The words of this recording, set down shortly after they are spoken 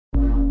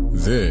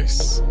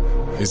This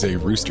is a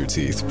Rooster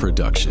Teeth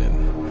production.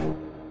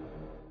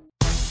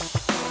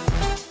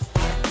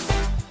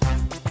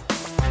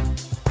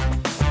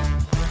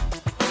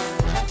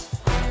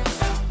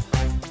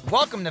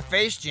 Welcome to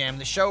Face Jam,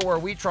 the show where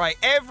we try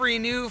every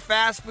new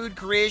fast food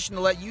creation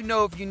to let you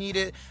know if you need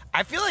it.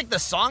 I feel like the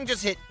song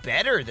just hit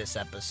better this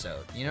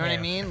episode. You know what I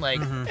mean?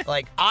 Like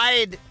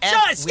I'd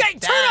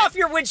turn off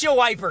your windshield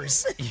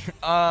wipers.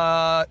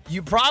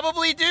 You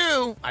probably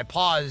do. I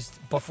paused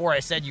before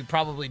I said you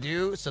probably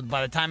do, so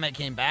by the time I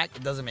came back,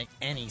 it doesn't make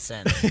any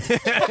sense.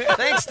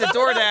 Thanks to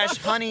DoorDash,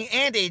 Honey,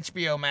 and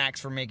HBO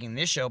Max for making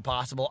this show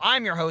possible.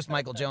 I'm your host,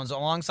 Michael Jones,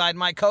 alongside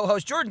my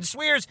co-host, Jordan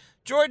Swears.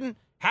 Jordan,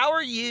 how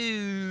are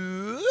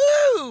you?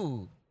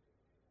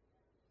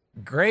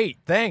 Great,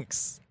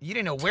 thanks. You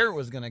didn't know where it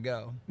was going to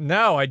go.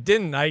 No, I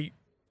didn't. I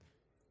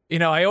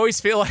always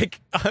feel like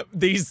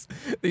these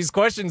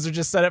questions are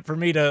just set up for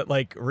me to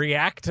like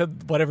react to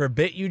whatever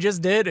bit you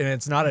just did, and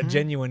it's not a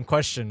genuine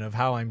question of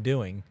how I'm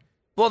doing.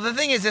 Well, the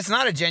thing is, it's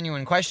not a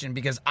genuine question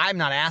because I'm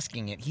not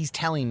asking it. He's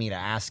telling me to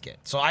ask it.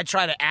 So I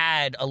try to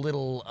add a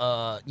little,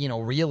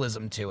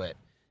 realism to it.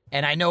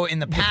 And I know in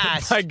the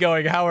past, like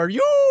going, "How are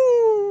you?"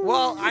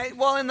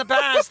 Well, in the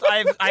past,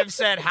 I've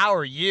said, "How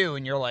are you?"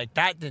 And you're like,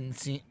 "That didn't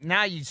seem."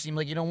 Now you seem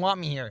like you don't want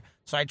me here.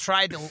 So I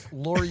tried to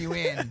lure you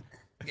in,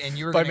 and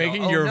you were by gonna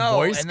making go, your no.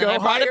 voice and go then I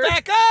brought higher. it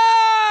back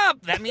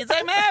up. That means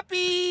I'm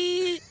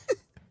happy.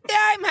 Yeah,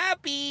 I'm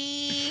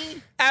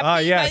happy.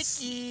 Happy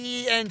yes.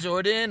 Mikey and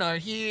Jordan are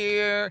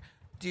here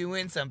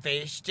doing some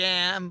Face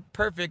Jam.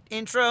 Perfect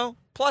intro.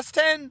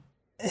 +10.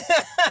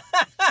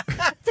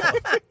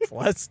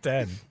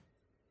 +10.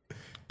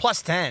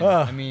 +10.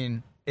 I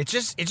mean, it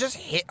just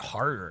hit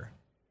harder.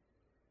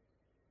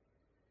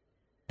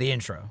 The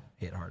intro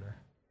hit harder.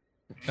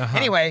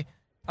 Anyway,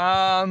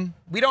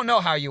 we don't know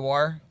how you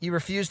are. You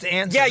refuse to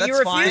answer. Yeah, That's you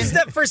refuse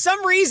fine. to. For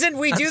some reason,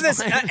 we do That's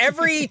this fine.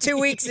 every 2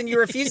 weeks, and you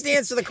refuse to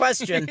answer the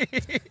question.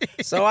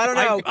 So I don't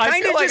know. I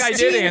Kind feel of like just I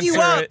did teeing you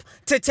answer up it.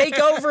 to take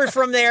over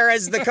from there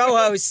as the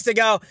co-host to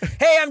go.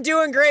 Hey, I'm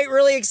doing great.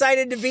 Really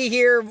excited to be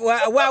here.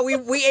 Wow,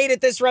 we ate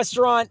at this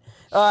restaurant.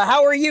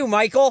 How are you,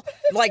 Michael?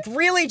 Like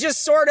really,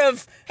 just sort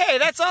of Hey,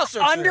 that's also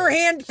true.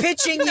 underhand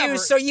pitching Never- you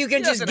so you can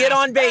he just doesn't get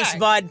ask on base, back.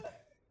 bud.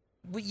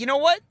 Well, you know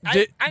what? I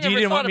You never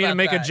didn't thought want me to about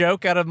make that. a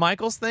joke out of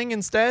Michael's thing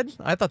instead?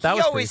 I thought that He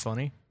was always- pretty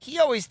funny. He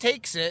always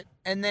takes it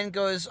and then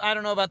goes, I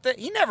don't know about that.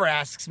 He never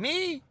asks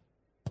me.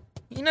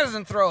 He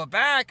doesn't throw it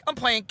back. I'm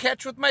playing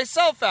catch with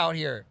myself out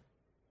here.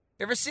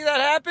 You ever see that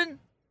happen?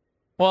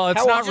 Well,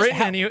 it's How- not just written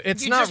how- any.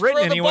 It's You not just written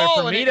throw the anywhere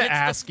ball for and me it to hits the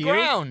ask you.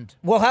 ground.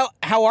 Well,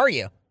 how are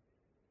you?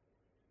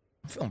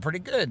 I'm feeling pretty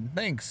good.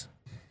 Thanks.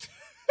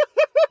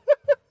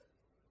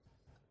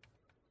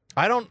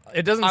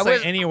 It doesn't I say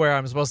was- anywhere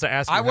I'm supposed to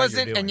ask you I how you're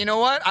wasn't, doing. and you know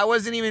what? I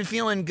wasn't even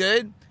feeling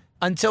good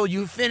until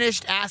you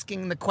finished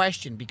asking the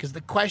question because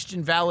the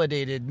question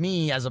validated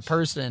me as a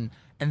person,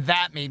 and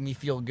that made me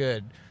feel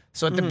good.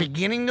 So at the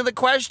beginning of the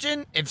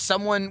question, if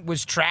someone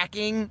was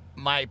tracking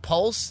my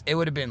pulse, it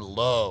would have been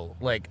low.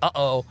 Like,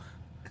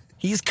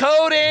 he's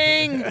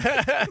coding.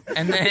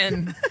 and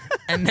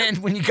then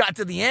when you got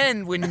to the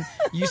end, when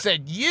you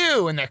said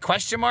you and that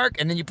question mark,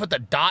 and then you put the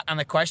dot on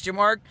the question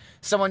mark,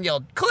 someone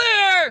yelled,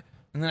 clear!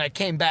 And then I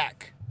came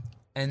back.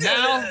 And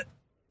now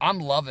I'm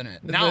loving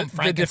it. Now I'm the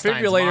Frankenstein's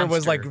defibrillator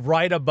was monster. like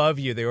right above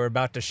you. They were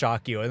about to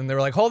shock you, and then they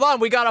were like, "Hold on,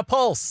 we got a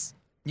pulse.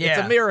 It's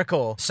Yeah. a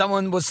miracle."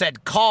 Someone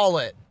said, call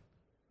it.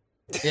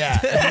 Yeah.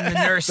 And then the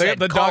nurse said,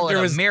 The call doctor it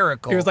a was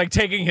miracle. He was like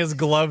taking his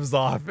gloves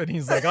off, and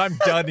he's like, "I'm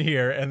done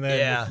here." And then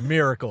Yeah.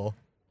 miracle.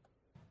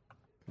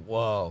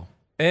 whoa.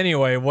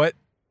 Anyway,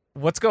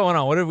 what's going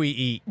on? What did we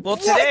eat? Well,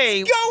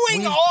 today, What's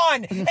going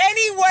on?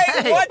 Anyway,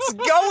 Hey. what's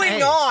going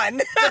Hey. on?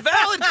 it's a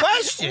valid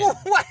question.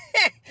 What?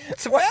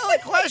 It's a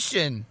valid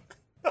question.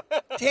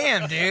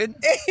 Damn, dude.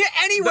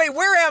 Anyway,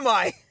 where am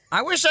I?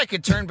 I wish I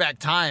could turn back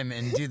time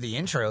and do the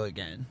intro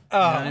again.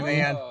 Oh,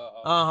 man.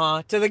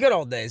 To the good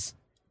old days.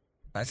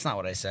 That's not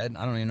what I said.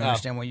 I don't even Oh.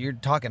 understand what you're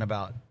talking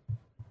about.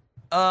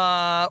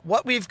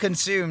 What we've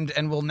consumed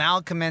and will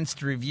now commence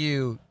to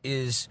review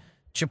is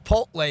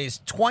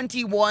Chipotle's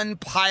 21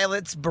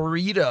 Pilots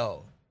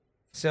Burrito.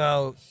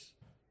 So,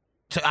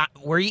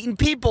 we're eating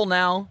people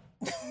now.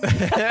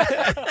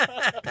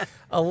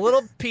 A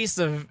little piece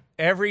of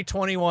every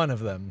 21 of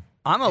them.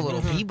 I'm a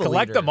little people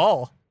Collect eater. them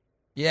all.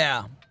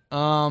 Yeah.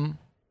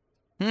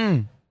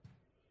 Bit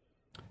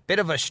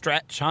of a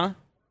stretch, huh?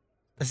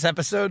 This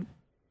episode?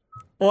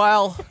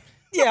 Well,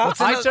 Yeah. It's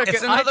another,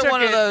 It's another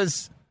one of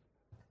those.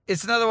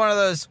 It's another one of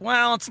those.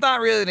 Well, it's not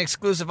really an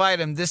exclusive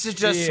item. This is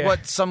just Yeah.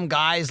 what some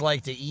guys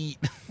like to eat.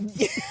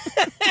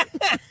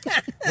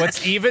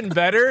 what's even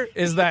better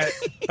is that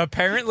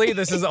apparently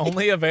this is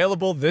only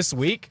available this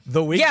week.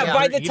 The week Yeah, that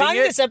by we're the eating time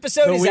it, this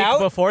episode the is week out-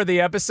 before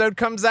the episode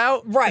comes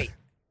out. Right.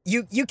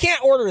 You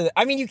can't order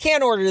I mean, you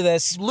can't order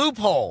this.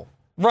 Loophole.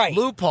 Right.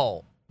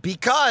 Loophole.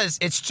 Because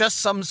it's just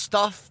some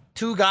stuff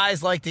two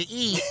guys like to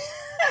eat.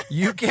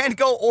 You can't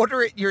go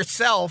order it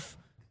yourself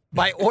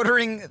by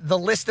ordering the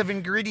list of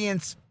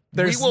ingredients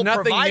There's we will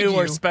nothing provide new you.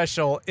 or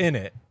special in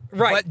it.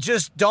 Right. But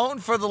just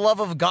don't, for the love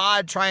of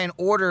God, try and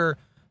order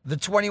the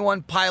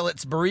 21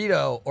 Pilots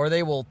burrito, or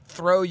they will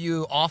throw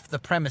you off the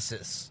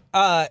premises.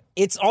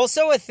 It's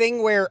also a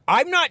thing where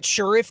I'm not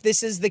sure if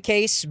this is the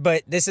case,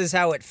 but this is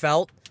how it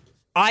felt.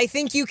 I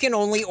think you can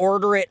only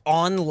order it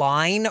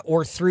online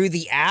or through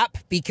the app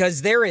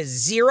because there is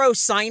zero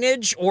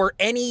signage or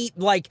any,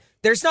 like,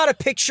 there's not a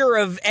picture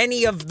of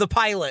any of the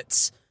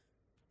pilots.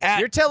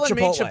 You're telling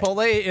me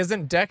Chipotle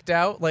isn't decked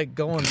out, like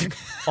going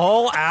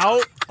all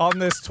out on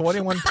this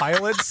 21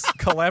 Pilots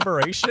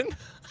collaboration?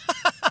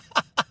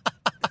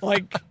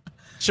 Like,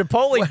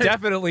 Chipotle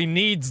definitely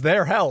needs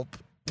their help.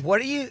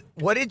 What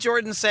did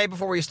Jordan say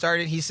before we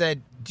started? He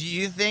said, "Do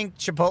you think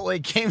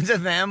Chipotle came to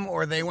them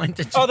or they went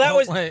to Chipotle?" Oh, that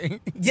was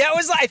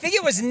I think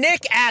it was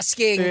Nick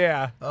asking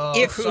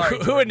if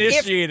who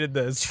initiated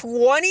this.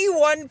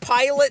 21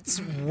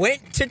 Pilots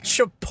went to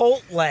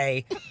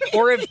Chipotle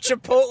or if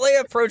Chipotle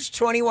approached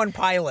 21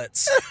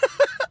 Pilots.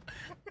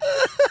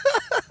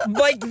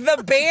 Like,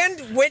 the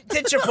band went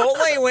to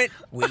Chipotle and went,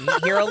 "We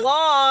hear a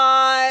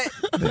lot.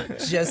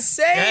 Just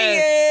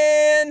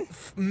saying."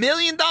 $1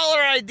 million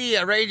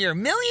idea right here. $1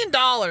 million.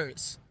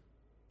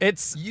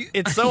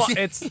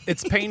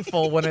 It's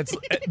painful when it's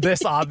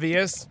this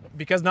obvious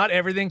because not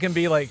everything can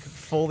be like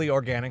fully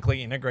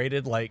organically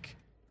integrated like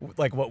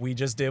what we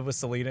just did with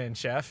Selena and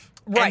Chef.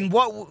 Right. And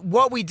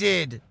what we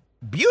did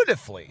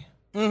beautifully.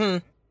 Mm-hmm.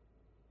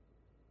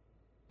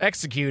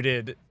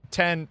 Executed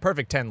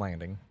perfect 10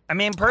 landing. I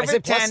mean,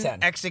 perfect plus 10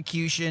 10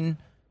 execution,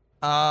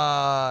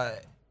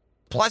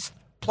 plus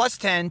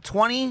 10,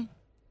 20,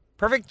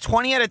 perfect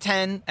 20 out of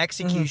 10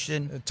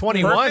 execution.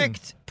 21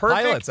 perfect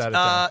pilots out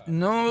of 10.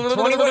 No,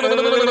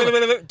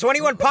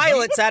 21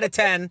 Pilots out of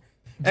 10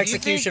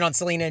 execution on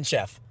Selena and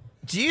Chef.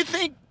 Do you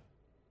think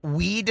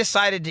we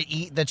decided to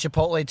eat the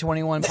Chipotle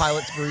 21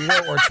 Pilots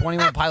burrito, or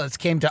 21 Pilots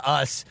came to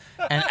us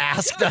and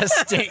asked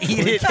us to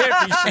eat it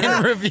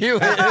and review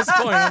it? At this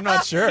point, I'm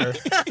not sure.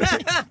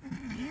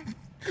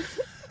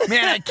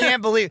 Man, I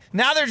can't believe.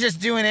 Now they're just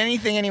doing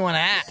anything anyone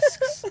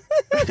asks.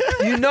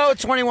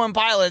 21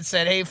 Pilots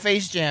said, "Hey,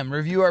 Face Jam,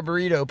 review our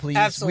burrito, please.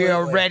 Absolutely. We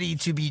are ready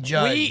to be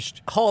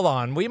judged." Hold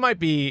on. We might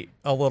be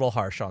a little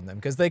harsh on them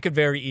because they could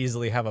very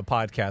easily have a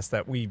podcast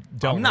that we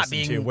don't I'm not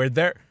listen to being- where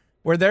they're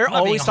I'm not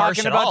always being harsh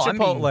talking at about all. I'm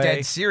being Chipotle.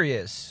 dead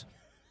serious.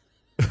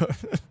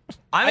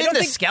 I'm in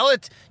the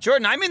skeleton.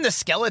 Jordan, I'm in the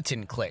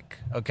skeleton clique,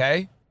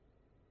 okay?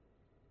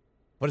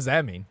 What does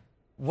that mean?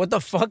 What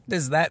the fuck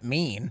does that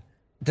mean?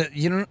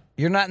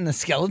 You're not in the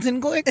skeleton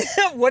clique?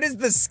 What is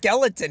the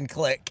skeleton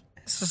clique?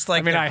 It's just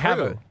like I have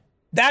crew. a.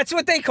 That's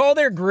what they call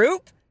their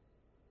group?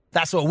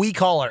 That's what we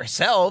call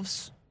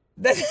ourselves.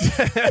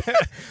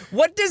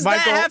 What does that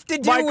have to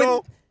do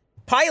with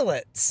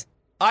pilots?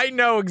 I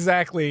know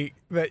exactly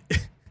that.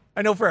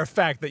 I know for a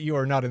fact that you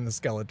are not in the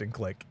skeleton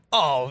clique.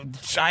 Oh,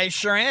 I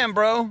sure am,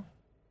 bro.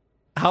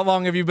 How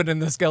long have you been in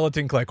the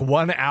skeleton clique?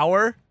 1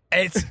 hour?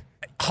 It's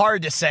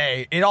hard to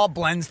say. It all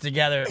blends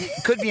together.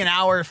 Could be an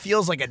hour.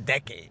 Feels like a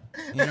decade.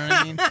 You know what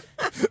I mean?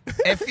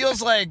 It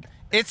feels like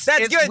it's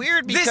good.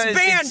 Weird because this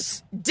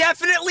band's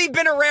definitely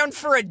been around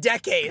for a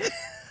decade.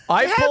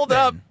 I pulled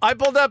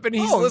up and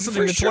he's Oh, listening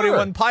for to sure.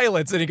 21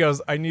 Pilots and he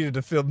goes, "I needed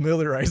to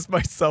familiarize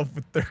myself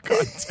with their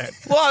content."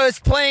 Well, I was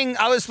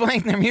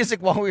playing their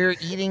music while we were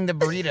eating the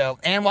burrito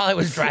and while I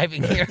was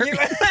driving here.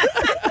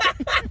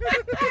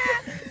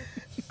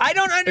 I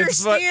don't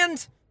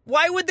understand.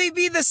 Why would they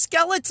be the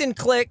skeleton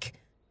clique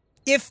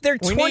if they're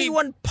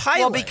 21 pilots?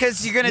 Well,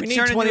 because you're going We to need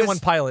turn 21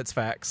 into Pilots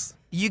facts.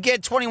 you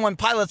get 21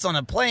 pilots on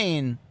a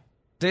plane.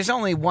 There's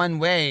only one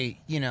way,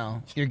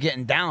 you're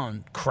getting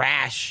down.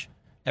 Crash.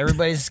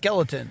 Everybody's a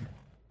skeleton.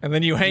 And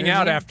then you hang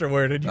out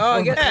afterward and you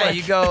Yeah,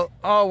 you go,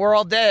 "Oh, we're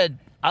all dead.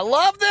 I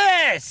love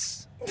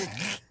this.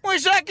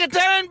 Wish I could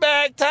turn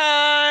back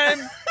time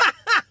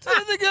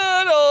to the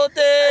good old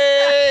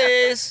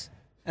days."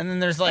 And then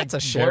there's like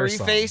That's a Cher Blurry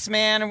song. Face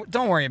Man.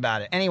 Don't worry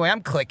about it. Anyway,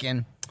 I'm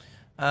clicking.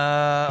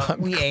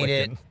 We ate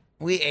it.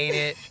 We ate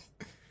it.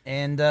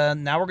 And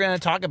now we're going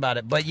to talk about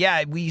it. But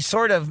yeah, we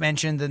sort of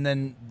mentioned and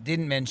then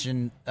didn't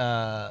mention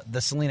the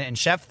Selena and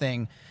Chef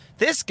thing.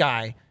 This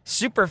guy,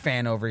 super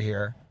fan over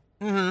here,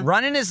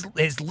 running his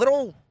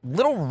little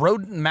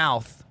rodent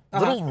mouth,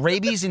 little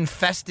rabies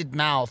infested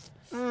mouth,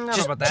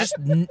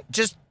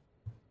 just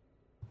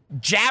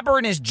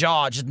jabbering his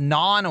jaw, just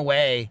gnawing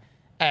away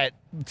at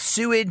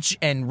sewage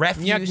and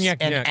refuse Yuck,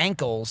 and yuck.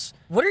 ankles.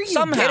 What are you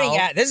Somehow- getting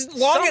at? This is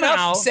long somehow-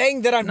 enough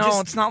saying that I'm No,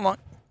 just... it's not long.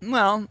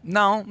 Well,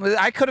 no,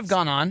 I could have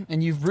gone on,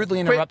 and you've rudely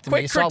interrupted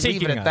quit me, so I'll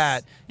leave it critiquing at us.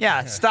 that.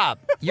 Yeah, stop.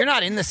 You're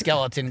not in the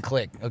skeleton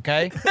clique,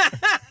 okay?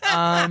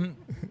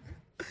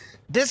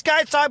 This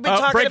guy's been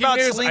talking breaking about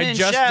news, Selena I and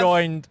just Chef.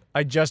 joined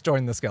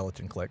the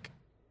skeleton clique.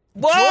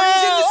 Whoa!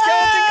 Jordan's in the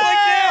skeleton clique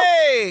now.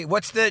 Hey!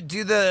 What's the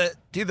do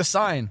the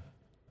sign?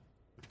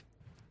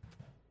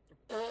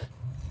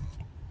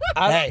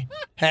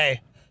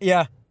 Hey,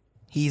 Yeah.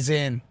 he's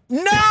in.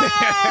 No!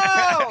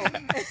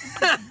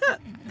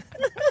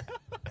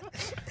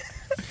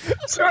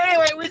 So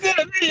anyway, we did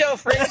a video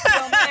for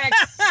HBO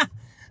Max.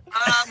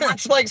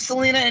 Much like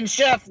Selena and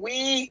Chef,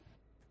 we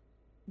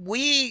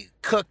we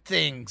cooked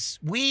things.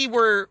 We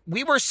were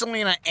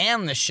Selena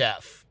and the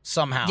chef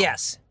somehow.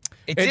 Yes.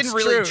 It It's didn't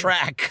really true.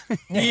 track.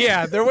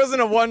 Yeah, there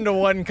wasn't a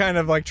one-to-one kind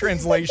of like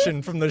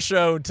translation from the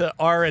show to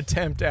our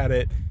attempt at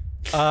it.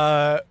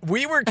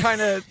 We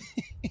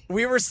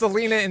were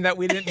Selena in that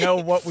we didn't know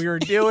what we were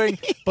doing,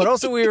 but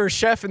also we were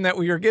chef in that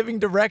we were giving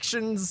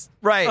directions.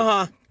 Right.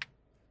 Uh-huh.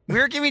 We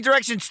were giving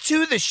directions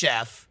to the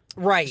chef,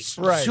 Right.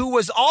 Right. who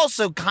was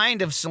also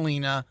kind of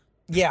Selena,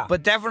 Yeah.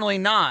 but definitely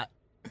not.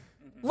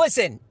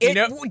 listen, You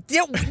know- it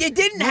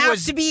didn't Who have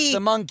was to be the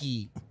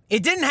monkey.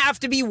 It didn't have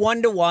to be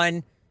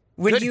 1-to-1.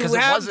 When Good, you 'cause it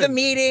have the wasn't.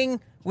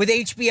 meeting with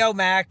HBO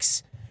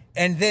Max,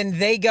 and then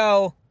they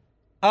go,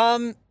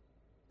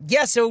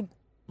 yeah, so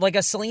like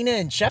a Selena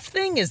and Chef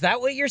thing, is that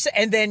what you're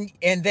saying?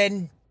 And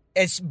then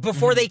as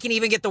before they can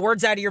even get the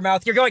words out of your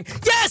mouth, you're going,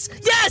 yes,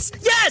 yes,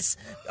 yes.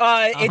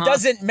 It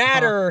doesn't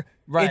matter.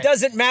 Right. It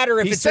doesn't matter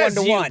if He it's says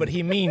 1-to-1. you, but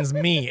he means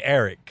me,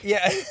 Eric.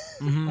 Yeah.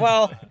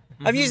 Well,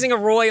 I'm using a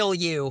royal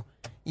you.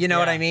 You know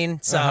what Yeah. I mean?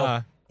 So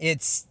Uh-huh.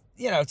 it's,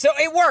 so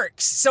it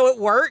works. So it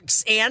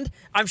works. And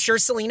I'm sure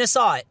Selena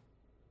saw it.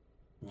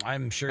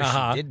 I'm sure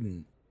Uh-huh. she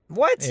didn't.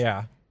 What?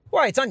 Yeah.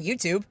 Why? It's on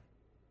YouTube.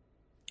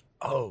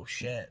 Oh,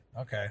 shit.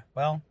 Okay.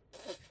 Well,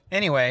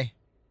 anyway,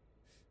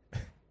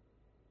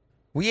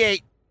 we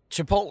ate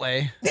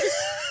Chipotle.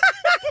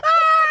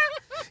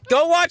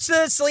 Go watch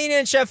the Selena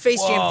and Chef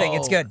Face Jam thing.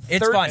 It's good.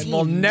 It's fun. 13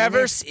 We'll never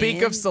minutes speak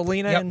in? of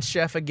Selena Yep. and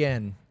Chef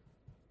again.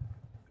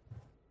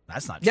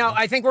 That's not No, true.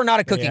 I think we're not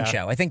a cooking Yeah.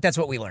 show. I think that's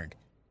what we learned.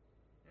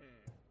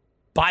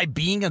 By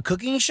being a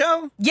cooking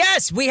show?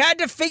 Yes, we had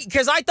to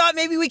because I thought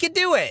maybe we could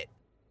do it.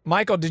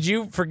 Michael, did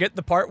you forget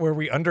the part where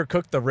we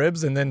undercooked the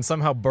ribs and then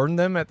somehow burned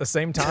them at the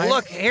same time?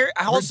 Look, here,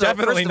 also,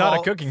 definitely first of not a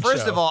all, cooking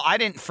First show. of all, I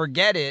didn't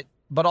forget it,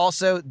 but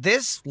also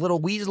this little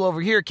weasel over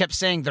here kept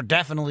saying they're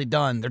definitely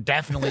done. They're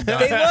definitely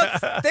done.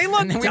 They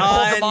look and then we pulled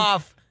them done.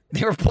 off.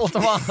 They were pulled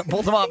them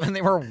off, and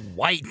they were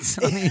white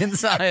on the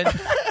inside.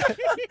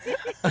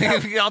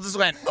 We all just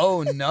went,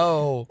 "Oh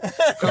no,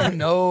 oh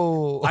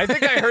no!" I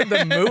think I heard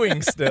them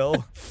mooing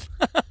still.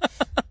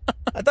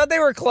 I thought they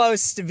were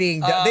close to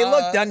being done. They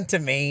look done to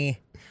me.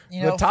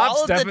 You know, the top's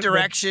followed the definitely-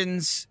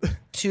 directions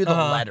to the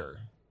letter.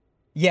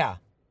 Yeah.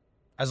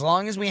 As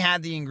long as we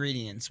had the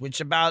ingredients,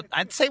 which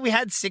I'd say we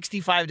had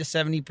 65 to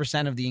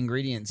 70% of the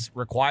ingredients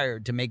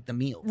required to make the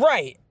meal.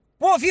 Right.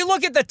 Well, if you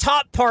look at the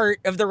top part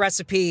of the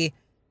recipe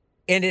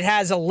and it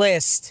has a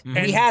list,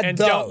 we had and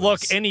those. don't look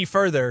any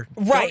further.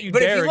 Right. Don't you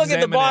But if dare you look at the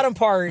examine bottom it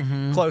part,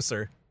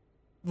 closer.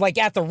 like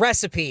at the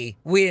recipe,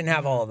 we didn't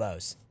have all of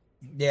those.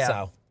 Yeah.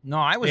 So, No,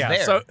 I was Yeah.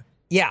 there. So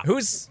yeah.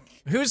 who's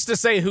to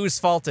say whose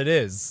fault it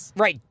is?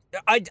 Right.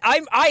 I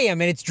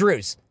am, and it's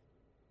Drew's.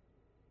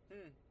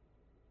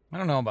 I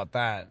don't know about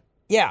that.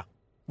 Yeah.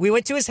 We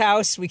went to his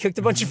house. We cooked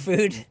a bunch of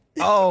food.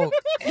 Oh,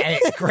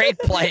 hey, great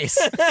place.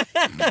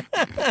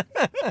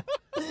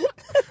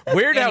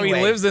 Weird how he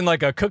Anyway. lives in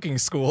like a cooking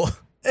school.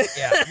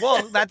 Yeah.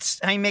 Well, that's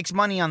how he makes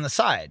money on the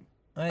side.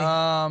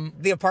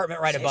 The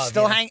apartment right above.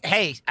 Still yeah.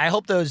 Hey, I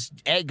hope those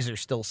eggs are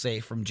still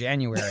safe from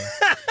January.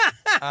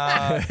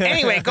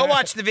 Anyway, go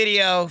watch the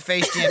video.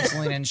 Face Jam,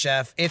 Selena and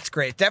Chef. It's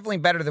great. Definitely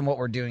better than what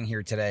we're doing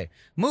here today.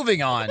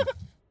 Moving on.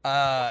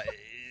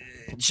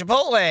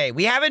 Chipotle.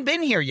 We haven't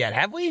been here yet,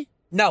 have we?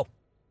 No.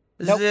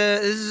 This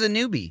is a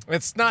newbie.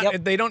 It's not.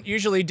 Yep. They don't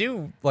usually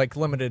do like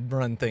limited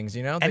run things.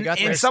 You know, they got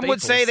their And some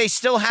would say they staples.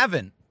 still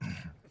haven't.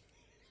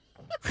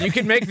 You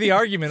can make the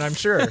argument, I'm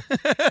sure.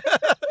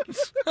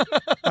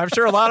 I'm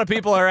sure a lot of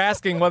people are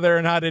asking whether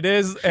or not it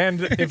is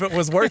and if it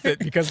was worth it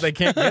because they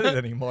can't get it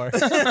anymore.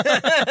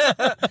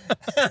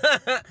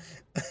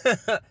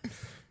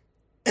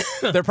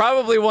 They're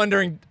probably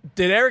wondering,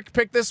 did Eric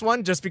pick this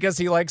one just because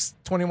he likes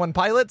 21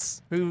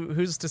 Pilots?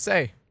 Who's to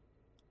say?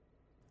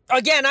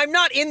 Again, I'm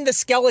not in the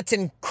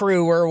skeleton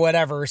crew or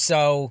whatever,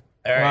 so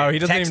Wow, he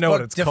doesn't even know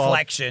what it's Textbook called.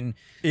 deflection.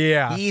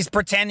 Yeah. He's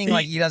pretending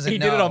like he doesn't He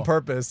know. did it on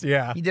purpose,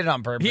 yeah. He did it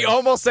on purpose. He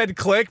almost said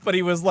click, but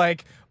he was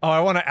like, oh, I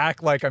want to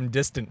act like I'm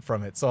distant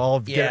from it, so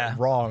I'll Yeah. get it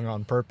wrong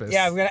on purpose.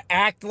 yeah, I'm gonna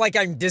act like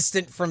I'm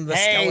distant from the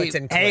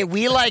skeleton clique. Hey,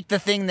 we like the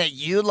thing that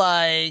you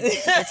like.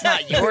 It's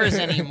not yours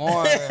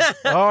anymore.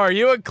 Oh, are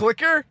you a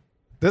clicker?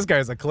 This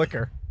guy's a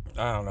clicker.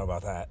 I don't know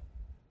about that.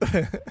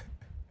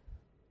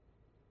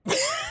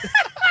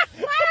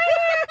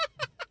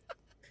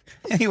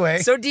 Anyway,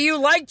 So, do you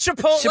like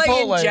Chipotle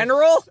Chipotle. in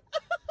general?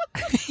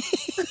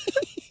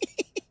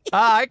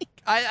 I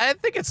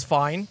think it's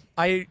fine.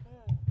 I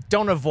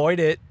don't avoid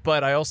it,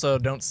 but I also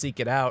don't seek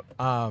it out.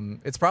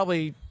 It's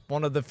probably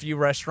one of the few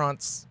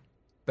restaurants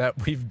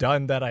that we've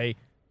done that I,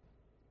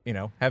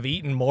 have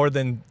eaten more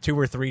than 2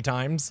 or 3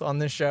 times on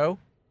this show.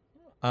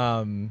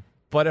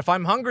 But if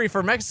I'm hungry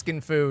for Mexican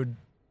food,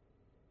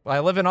 I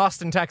live in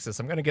Austin, Texas.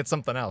 I'm gonna get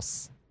something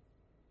else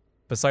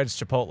besides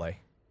Chipotle.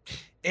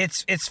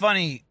 it's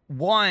funny.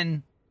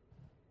 One,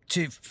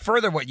 to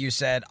further what you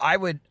said, I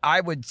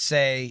would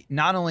say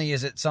not only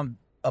is it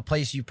a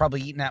place you've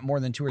probably eaten at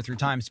more than 2 or 3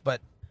 times, but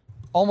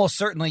almost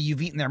certainly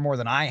you've eaten there more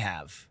than I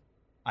have.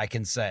 I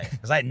can say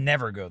because I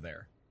never go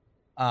there.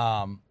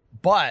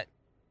 But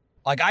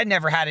Like, I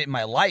never had it in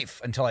my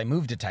life until I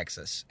moved to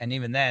Texas. And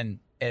even then,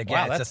 again,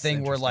 Wow, it's a that's thing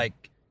where, interesting.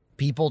 like,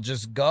 people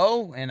just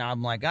go, and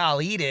I'm like,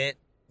 I'll eat it.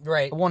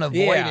 Right. I want to avoid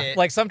Yeah, it.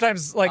 like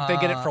sometimes like they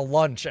get it for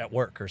lunch at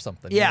work or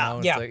something. yeah, you know?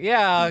 It's yeah. like,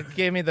 yeah,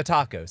 give me the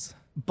tacos.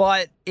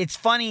 But it's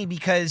funny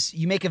because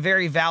you make a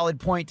very valid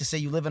point to say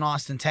you live in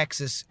Austin,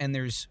 Texas, and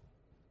there's,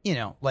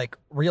 like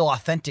real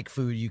authentic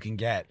food you can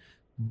get.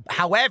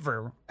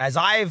 However, as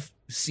I've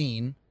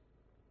seen,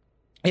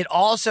 it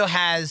also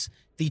has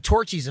the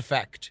Torchy's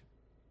effect,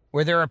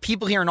 where there are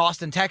people here in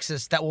Austin,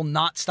 Texas that will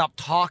not stop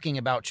talking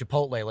about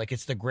Chipotle like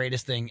it's the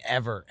greatest thing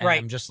ever. And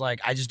Right. I'm just like,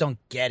 I just don't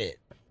get it.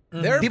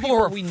 There are People who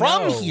are we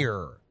from know-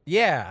 here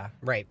Yeah.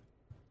 Right.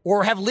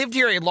 or have lived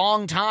here a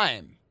long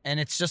time, and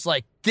it's just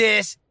like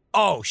this.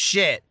 Oh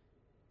shit!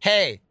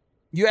 Hey,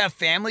 you have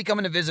family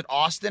coming to visit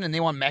Austin, and they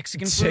want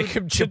Mexican food.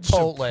 Jacob to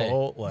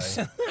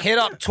Chipotle. Hit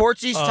up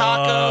Torchy's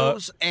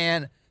Tacos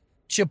and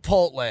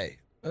Chipotle.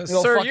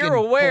 It'll Sir, fucking you're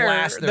aware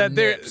blast their that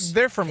nips.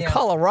 they're from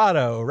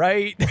Colorado,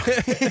 right?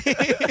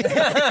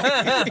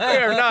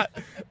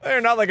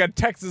 They're not like a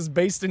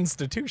Texas-based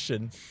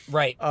institution.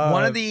 Right.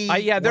 One of the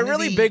they're one of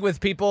really the- big with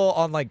people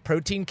on like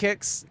protein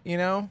kicks,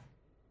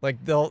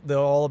 Like they'll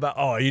all about,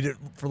 oh, I eat it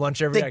for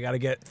lunch every day. I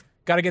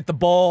gotta get the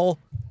bowl.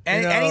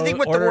 anything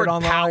with the order it word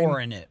online. power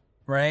in it,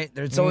 right?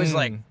 There's always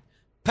like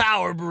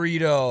power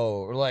burrito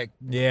or like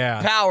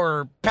Yeah.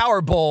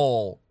 power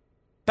bowl.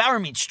 Power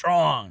means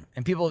strong,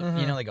 and people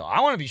they go,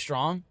 I want to be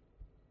strong.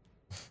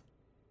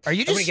 Are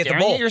you just gonna get the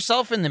staring bowl. at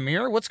yourself in the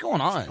mirror? What's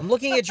going on? I'm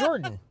looking at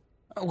Jordan.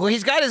 Well,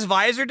 he's got his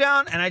visor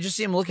down, and I just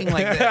see him looking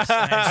like this.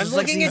 I'm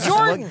looking at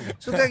Jordan.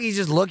 Looks like he's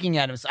just looking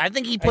at him. So I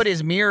think he put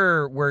his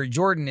mirror where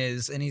Jordan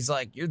is, and he's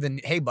like,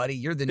 hey, buddy,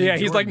 you're the new Yeah,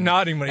 he's like Jordan."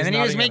 nodding when he's And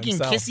then he was nodding at making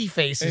himself. kissy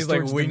faces He's, like,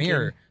 towards the winking.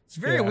 mirror. It's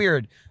very Yeah.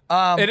 weird.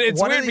 It's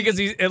one of weird the- because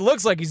it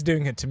looks like he's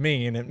doing it to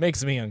me, and it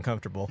makes me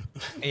uncomfortable.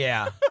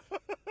 Yeah.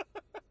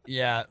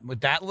 Yeah,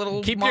 with that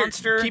little Keep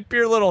monster. keep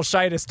your little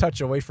shyest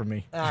touch away from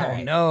me. All Oh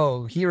right.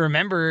 no, he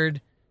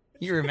remembered.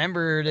 He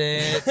remembered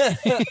it.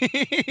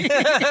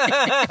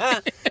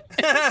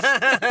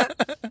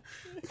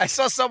 I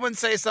saw someone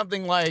say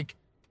something like,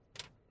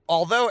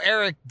 although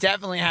Eric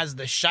definitely has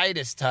the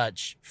shyest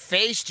touch,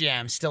 Face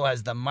Jam still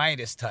has the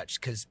Midas touch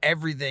because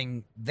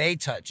everything they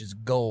touch is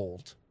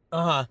gold.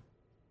 Uh-huh.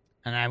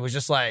 And I was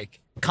just like,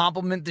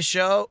 compliment the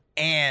show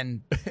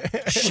and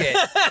shit.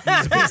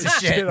 He's a piece of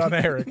shit. Shit on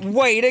Eric.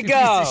 Way to Piece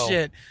go. of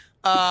shit.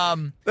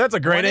 That's a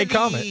grade One A of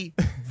comment.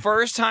 the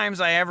first times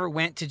I ever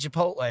went to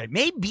Chipotle,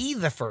 maybe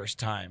the first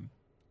time.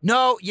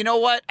 No, you know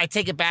what? I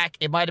take it back.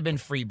 It might have been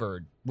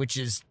Freebird, which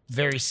is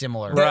very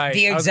similar. Right.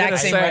 The I was exact gonna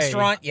same say-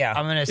 restaurant? Yeah.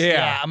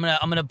 I'm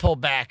gonna pull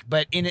back.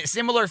 But in a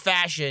similar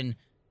fashion,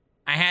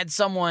 I had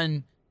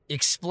someone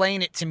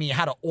explain it to me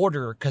how to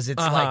order because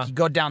it's like you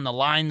go down the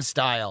line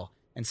style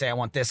and say, I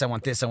want this, I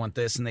want this, I want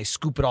this, and they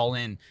scoop it all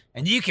in.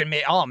 And you can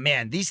make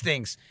these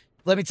things.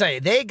 Let me tell you,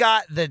 they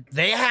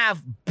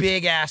have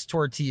big ass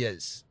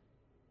tortillas.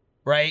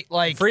 Right?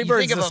 Like you Freebirds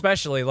think of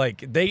especially,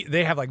 like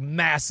they have like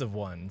massive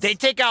ones. they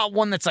take out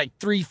one that's like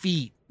 3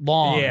 feet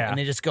long, Yeah. and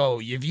they just go,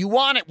 if you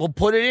want it, we'll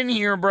put it in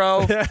here,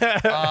 bro.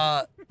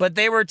 But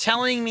they were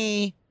telling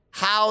me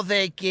how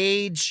they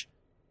gauge.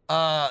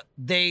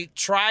 They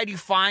try to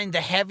find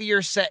the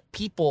heavier set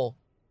people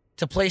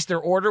to place their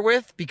order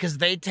with because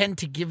they tend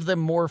to give them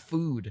more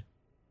food.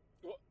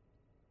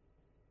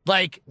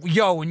 Like,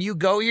 when you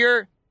go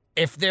here,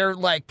 if they're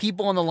like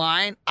people on the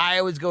line, I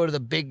always go to the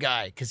big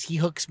guy because he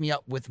hooks me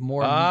up with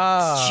more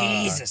meats.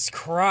 Jesus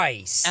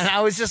Christ. And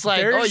I was just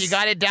like, There's- you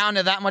got it down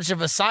to that much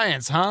of a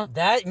science, huh?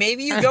 That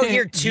maybe you go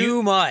here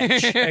too much.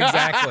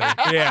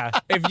 Exactly. Yeah.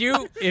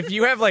 If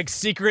you have like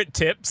secret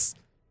tips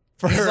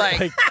for He's like,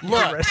 like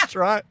 "Look." your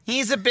restaurant.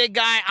 He's a big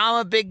guy. I'm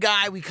a big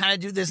guy. We kind of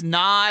do this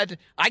nod.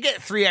 I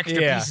get 3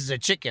 extra Yeah. pieces of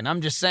chicken.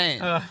 I'm just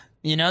saying.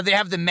 They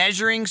have the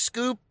measuring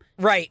scoop.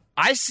 Right.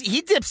 I see.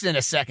 He dips in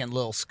a second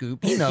little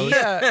scoop. He knows.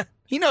 Yeah.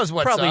 He knows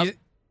what's probably up.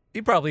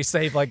 you probably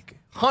save like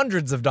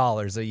hundreds of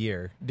dollars a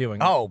year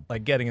doing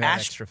like getting that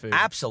extra food.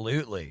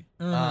 Absolutely.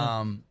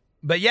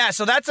 But yeah,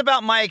 so that's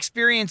about my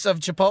experience of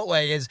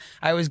Chipotle.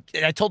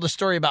 I told a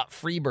story about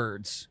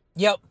Freebirds,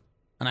 Yep.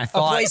 and I A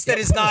thought place that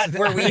is not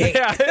where we ate.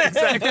 Yeah,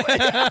 exactly.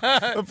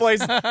 a place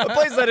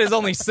that is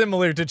only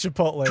similar to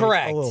Chipotle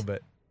Correct. a little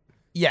bit.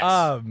 yes.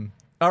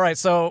 All right,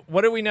 so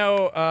what do we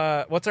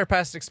know? What's our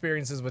past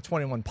experiences with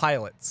 21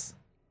 Pilots?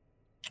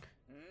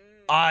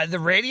 The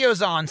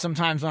radio's on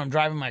sometimes when I'm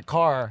driving my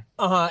car.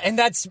 Uh-huh. And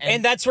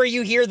that's where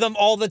you hear them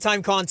all the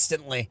time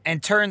constantly.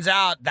 And turns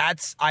out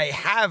that's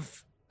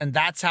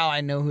how I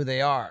know who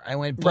they are. I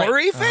went,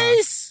 Blurry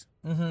Face?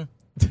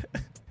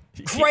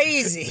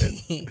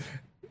 Crazy.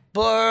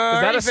 Blurry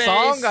Is that a Face.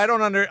 song? I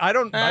don't.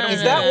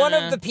 Is that one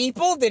of the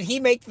people? Did he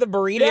make the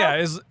burrito? Yeah,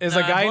 is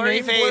a guy Blurry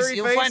named Face, Blurry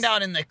you'll Face? find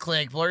out in the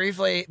click. Blurry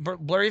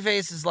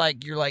Face is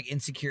like your like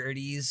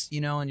insecurities,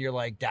 and your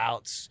like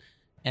doubts.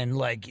 And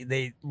like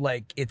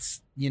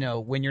it's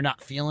when you're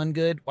not feeling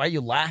good. Why are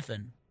you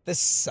laughing? This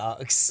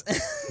sucks.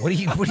 What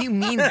do you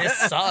mean this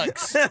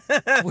sucks?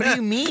 What do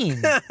you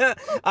mean?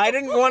 I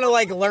didn't want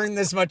to learn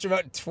this much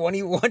about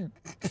 21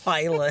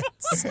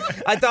 Pilots.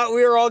 I thought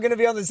we were all going to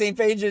be on the same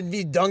page and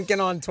be dunking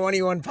on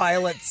 21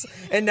 Pilots.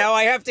 And now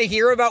I have to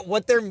hear about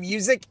what their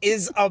music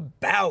is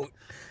about.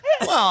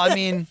 Well, I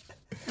mean,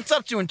 it's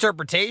up to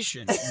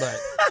interpretation, but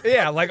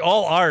Yeah, like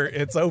all art,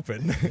 it's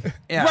open.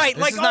 yeah, Right,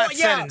 this is not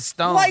set in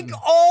stone. Like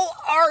all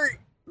art.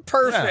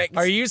 Perfect.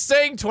 Are you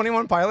saying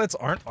 21 Pilots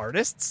aren't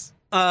artists?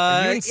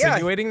 Are you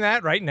insinuating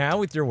that right now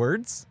with your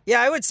words?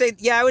 Yeah, I would say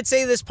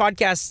this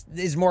podcast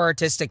is more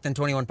artistic than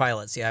 21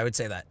 Pilots. Yeah, I would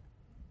say that.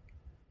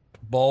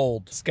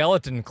 Bold.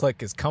 Skeleton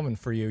Click is coming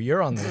for you.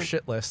 You're on their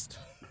shit list.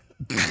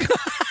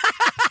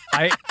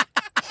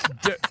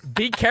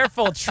 Be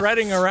careful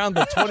treading around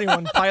the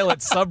 21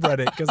 Pilots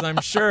subreddit, because I'm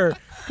sure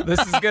this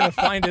is going to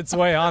find its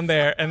way on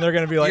there, and they're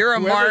going to be like, You're a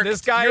whoever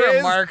this guy is,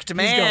 a marked he's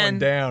man. going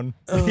down.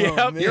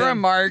 man. You're a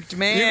marked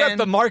man. You got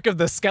the mark of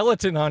the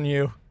skeleton on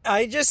you.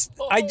 I just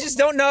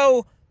don't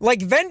know.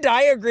 Venn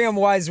diagram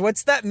wise,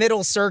 what's that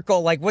middle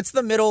circle? What's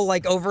the middle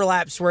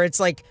overlaps where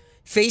it's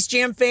Face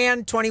Jam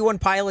fan, 21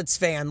 Pilots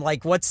fan?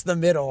 What's the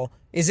middle?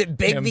 Is it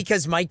big Him.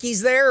 because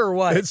Mikey's there or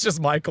what? It's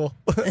just Michael.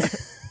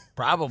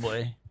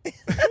 Probably.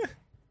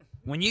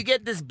 When you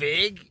get this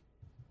big,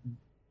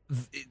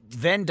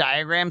 Venn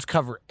diagrams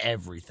cover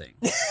everything.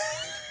 You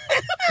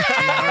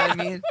know what I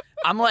mean?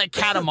 I'm like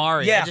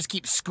Katamari. Yeah. I just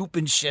keep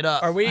scooping shit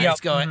up. Are we- I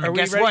just going, Are we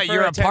guess ready what? for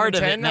You're a a 10 part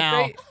of 10 it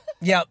now. update?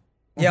 Yep.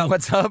 Yep.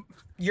 What's up?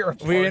 You're a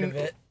part of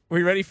it.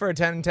 We ready for a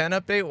 10-10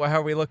 update? How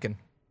are we looking?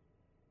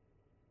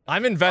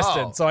 I'm invested,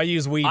 Oh. so I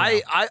use Wii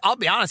now. I'll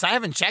be honest, I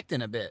haven't checked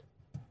in a bit.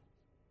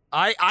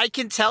 I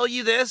can tell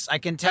you this. I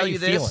can tell How you you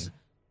this. feeling?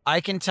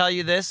 I can tell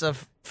you this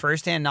of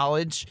firsthand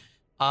knowledge.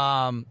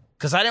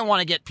 Because I didn't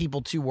want to get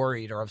people too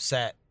worried or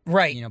upset.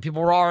 Right. You know,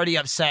 people were already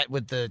upset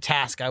with the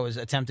task I was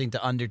attempting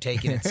to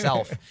undertake in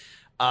itself.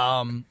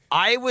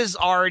 I was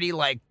already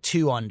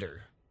 2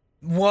 under.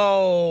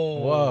 Whoa.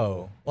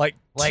 Whoa. Like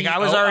I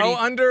was TOO already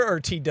under or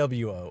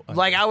TWO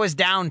under? I was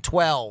down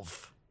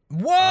 12.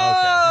 Whoa.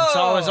 And so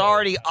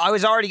I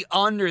was already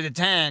under the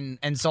 10,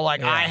 and so I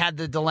had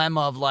the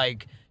dilemma of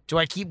do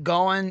I keep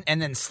going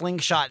and then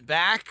slingshot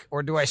back,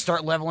 or do I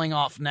start leveling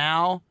off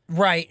now?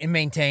 Right, and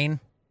maintain.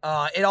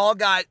 It all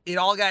got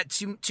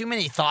too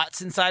many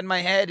thoughts inside my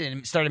head, and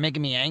it started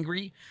making me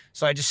angry.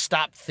 So I just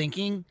stopped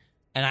thinking,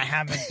 and I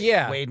haven't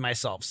weighed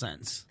myself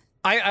since.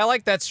 I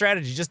like that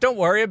strategy. Just don't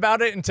worry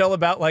about it until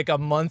about a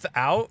month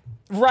out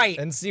Right.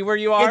 and see where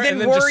you are, And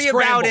then just worry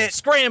about scramble. it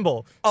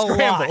Scramble. a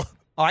Scramble. lot.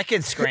 Oh, I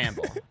could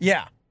scramble.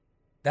 Yeah.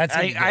 That's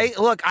I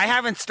look. I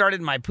haven't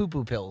started my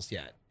poo-poo pills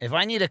yet. If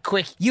I need a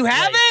quick, You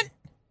haven't?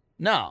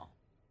 No.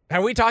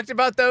 Have we talked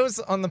about those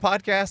on the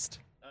podcast?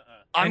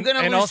 I'm And- gonna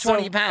and lose also-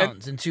 20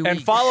 pounds in 2 weeks.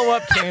 And follow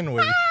up, can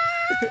we?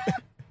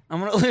 I'm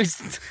gonna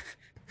lose.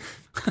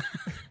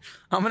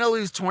 I'm gonna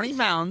lose 20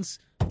 pounds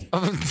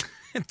of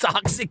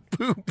toxic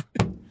poop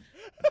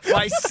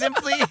by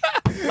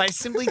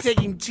simply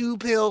taking 2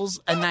 pills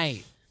a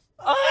night.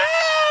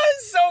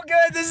 So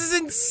good. This is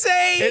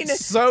insane.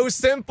 It's so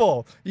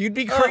simple. You'd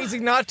be crazy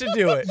not to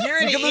do it. You're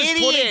an You can lose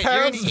 20 idiot. You're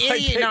an pounds by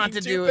idiot not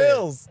taking to 2 do it.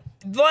 pills.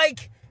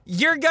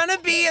 You're gonna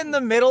be in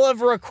the middle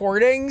of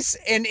recordings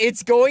and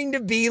it's going to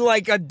be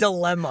a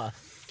dilemma.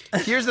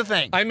 Here's the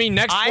thing. I mean,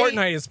 next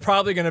fortnight is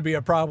probably going to be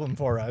a problem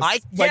for us.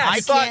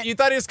 You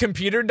thought his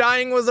computer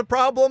dying was a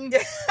problem?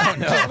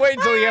 Just wait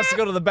until he has to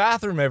go to the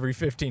bathroom every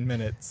 15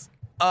 minutes.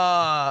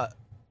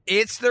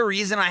 It's the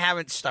reason I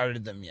haven't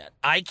started them yet.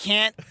 I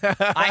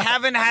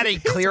haven't had a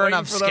clear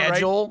enough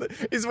schedule.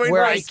 He's waiting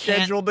where for I his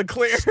schedule to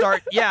clear.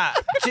 Start,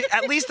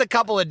 at least a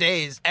couple of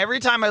days. Every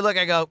time I look,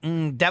 I go,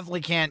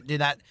 definitely can't do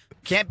that.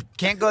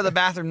 Can't go to the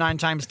bathroom 9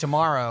 times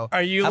tomorrow.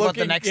 Are you How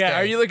looking? about the next yeah, day?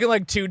 are you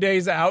looking 2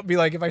 days out? Be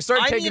like, if I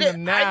start taking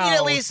them now, I need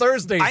at least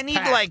Thursday's I need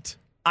packed.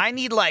 I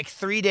need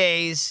 3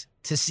 days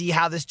to see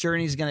how this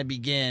journey is going to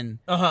begin.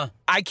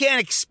 I can't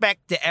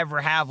expect to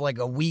ever have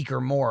a week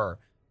or more,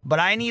 but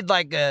I need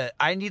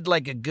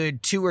a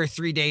good 2 or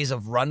 3 days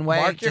of runway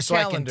Mark your just so I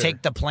can calendar.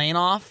 take the plane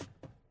off.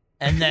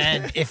 And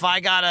then if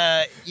I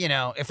gotta,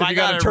 if I you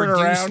gotta gotta turn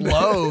reduce around.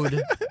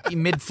 load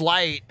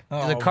mid-flight,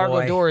 the cargo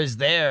boy. door is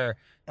there.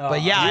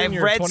 But yeah, You and I've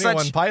your read 21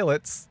 such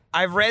pilots.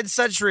 I've read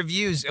such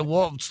reviews, and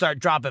we'll start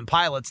dropping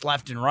pilots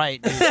left and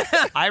right. Dude.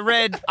 I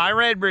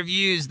read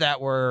reviews that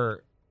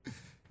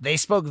they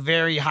spoke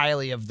very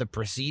highly of the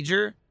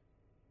procedure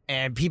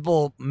and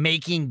people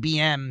making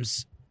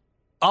BMs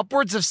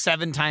upwards of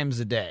 7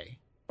 times a day.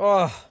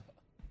 Oh,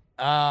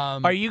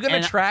 Are you going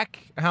and- to track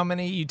how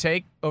many you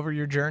take over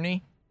your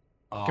journey?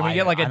 Oh, Can we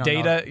get I a don't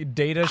know.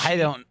 data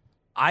sheet?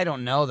 I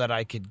don't know that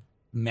I could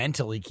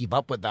mentally keep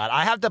up with that.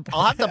 I'll have to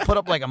put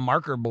up a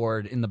marker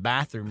board in the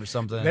bathroom or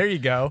something. There you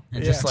go.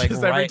 And just, every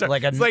write, time.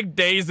 like a- it's like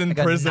days in like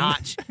a prison.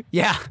 notch.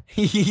 Yeah.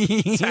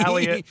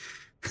 Tally it.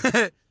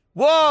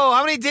 Whoa,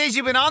 how many days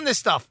you been on this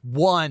stuff?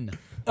 1.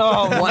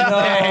 oh One no.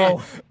 day.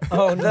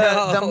 Oh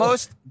no.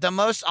 The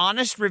most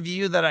honest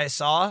review that I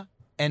saw,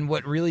 and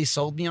what really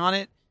sold me on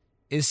it,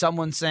 is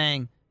someone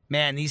saying,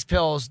 man, these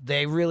pills,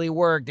 they really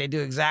work. They do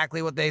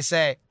exactly what they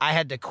say. I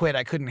had to quit.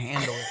 I couldn't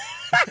handle it.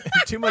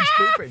 Too much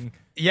pooping.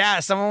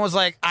 Yeah, someone was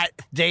like,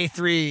 day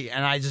 3,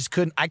 and I just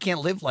couldn't. I can't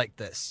live like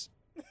this.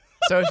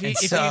 So if you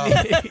So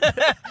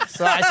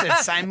I said,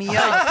 sign me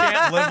up.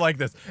 can't live like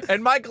this,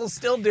 and Michael's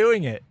still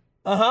doing it.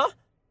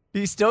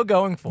 He's still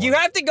going for You it.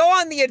 have to go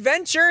on the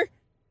adventure.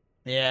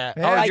 Yeah.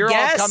 Yeah, Oh, I you're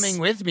guess. all coming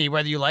with me,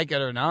 whether you like it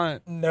or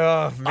not.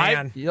 No,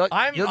 man. You'll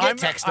get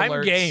text alerts.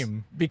 I'm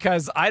game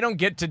because I don't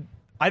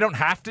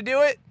have to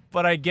do it,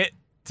 but I get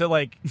to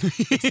like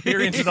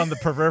experience it on the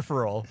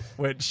peripheral,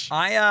 which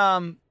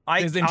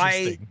is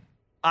interesting.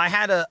 I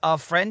had a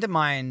friend of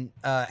mine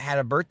had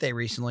a birthday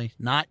recently.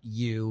 Not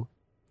you.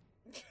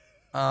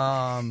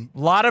 A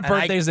lot of And I-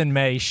 birthdays in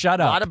May. Shut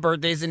A up. lot of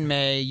birthdays in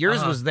May.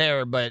 Yours was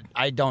there, but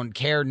I don't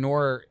care,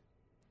 nor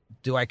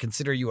do I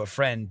consider you a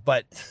friend.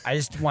 But I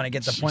just want to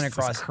get the point Jesus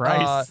across.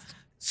 Christ.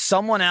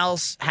 Someone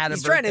else had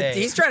He's a trying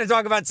birthday. to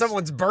talk about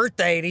someone's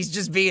birthday, and he's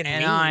just being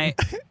and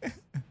mean.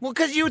 well,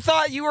 because you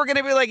thought you were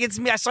gonna be like, it's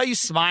me. I saw you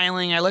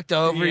smiling. I looked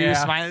over. You were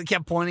Yeah. smiling. He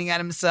kept pointing at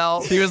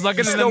himself. He was looking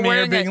in the Still mirror,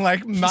 wearing being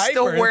like, He's "My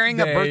still wearing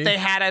a birthday." birthday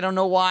hat. I don't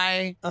know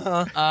why.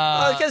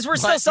 Because we're but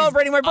still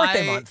celebrating my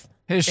birthday I- month.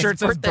 His shirt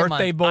says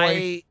birthday month.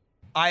 boy.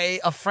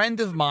 A friend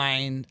of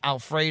mine,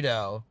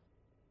 Alfredo,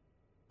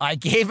 I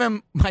gave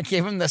him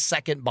the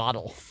second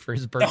bottle for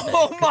his birthday.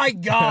 Oh my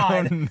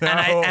God. No.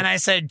 And I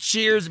said,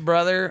 "Cheers,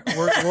 brother.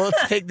 We'll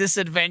take this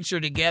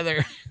adventure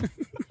together."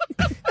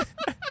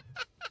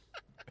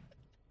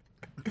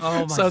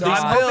 Oh my So God.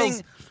 these I'm pills,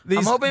 hoping- these,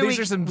 I'm hoping these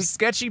are some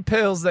sketchy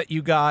pills that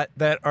you got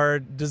that are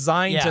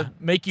designed Yeah, to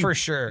make you for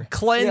sure.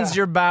 cleanse Yeah.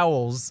 your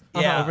bowels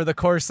Yeah. over the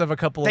course of a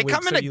couple of They weeks.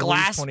 come in so a you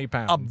glass, lose 20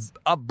 pounds.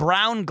 a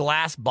brown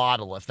glass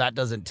bottle. If that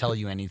doesn't tell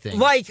you anything,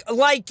 like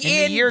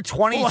in the year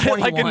 2021,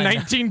 like a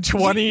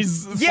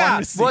 1920s Yeah,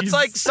 pharmacies. well, it's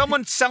like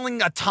someone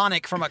selling a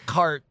tonic from a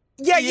cart.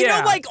 yeah, you Yeah.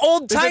 know, like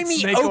old Is it timey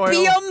snake oil?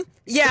 opium.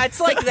 Yeah,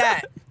 it's like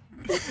that.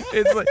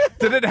 It's like,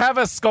 did it have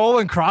a skull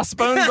and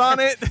crossbones on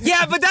it?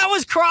 Yeah, but that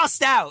was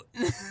crossed out.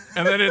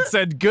 And then it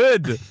said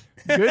good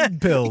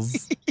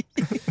pills.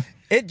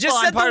 It just Well,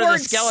 I'm said part the of the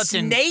word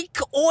skeleton- snake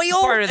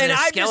oil, Part of and the I'm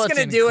just skeleton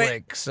gonna do it.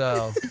 clique,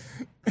 So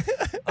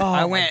Oh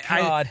I my went.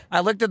 God. I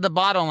looked at the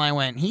bottle and I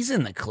went, "He's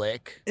in the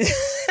clique." This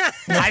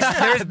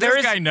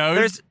guy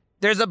knows.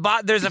 There's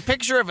a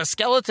picture of a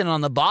skeleton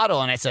on the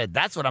bottle, and I said,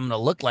 "That's what I'm gonna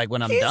look like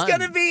when I'm He's done."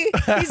 gonna be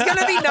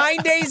 9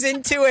 days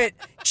into it,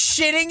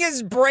 shitting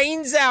his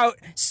brains out,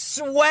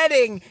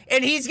 sweating,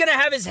 and he's gonna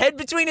have his head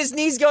between his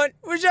knees going,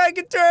 "Wish I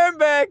could turn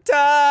back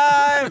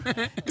time to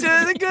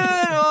the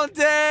good old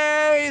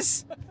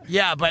days."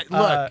 Yeah, but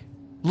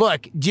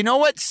look. Do you know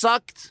what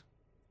sucked?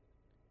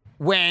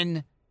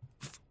 When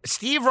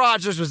Steve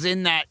Rogers was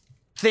in that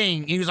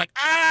thing, he was like,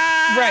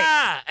 "Ah!"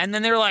 Right. And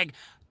then they were like,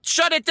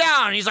 "Shut it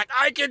down." And he's like,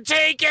 "I can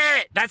take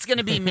it." That's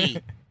gonna be me.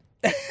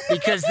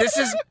 Because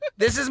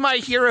this is my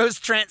hero's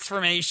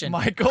transformation.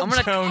 Michael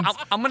Jones.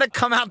 I'm gonna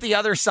come out the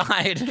other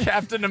side.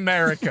 Captain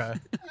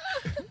America.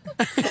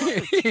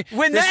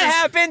 When that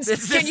happens,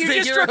 this can is you the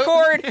just hero.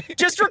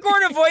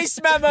 record a voice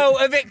memo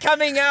of it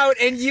coming out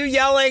and you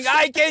yelling,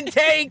 "I can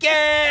take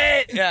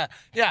it"? Yeah.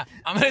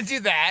 I'm gonna do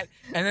that,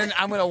 and then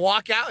I'm gonna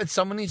walk out, and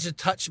someone needs to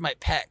touch my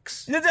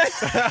pecs.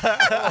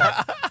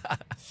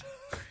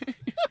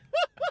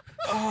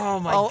 Oh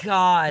my A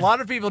God.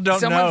 lot of people don't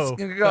Someone's know.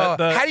 gonna go, that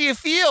the- "How do you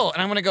feel?"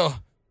 And I'm gonna go,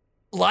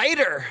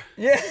 "Lighter."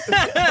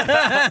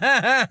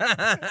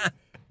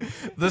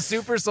 the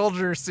super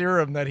soldier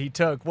serum that he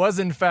took was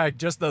in fact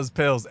just those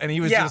pills, and he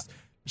was Yeah. just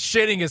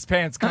shitting his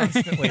pants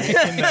constantly in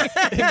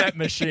that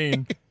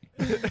machine.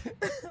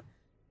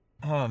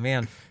 Oh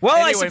man. Well,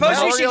 Anyway, I suppose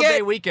we Memorial should Day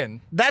get.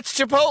 weekend. That's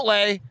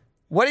Chipotle.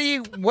 What do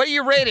you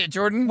rate it,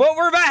 Jordan? Well,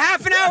 we're about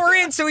half an hour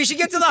in, so we should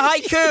get to the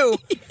haiku.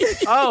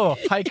 Oh,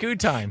 haiku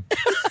time.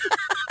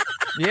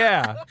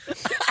 Yeah.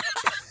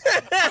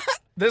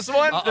 This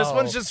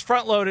one's just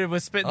front loaded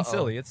with spit and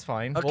silly. It's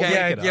fine. We'll Okay. make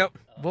Yeah, it up. yep.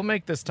 We'll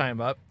make this time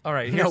up. All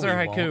right, here's No, our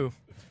we haiku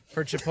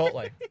for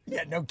Chipotle.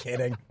 Yeah, no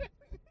kidding.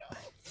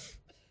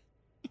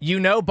 You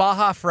know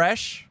Baja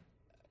Fresh?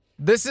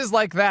 This is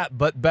like that,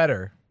 but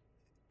better.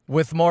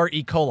 With more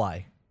E.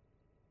 coli.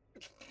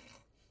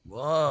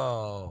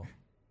 Whoa.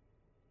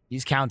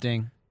 He's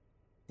counting.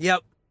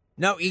 Yep.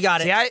 No, you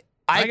got it. See, I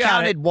I got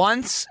counted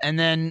once, and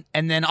then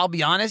I'll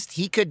be honest,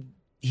 he could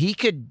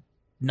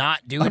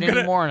not do it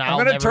anymore, and I'm I'll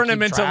gonna never turn keep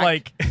him into track.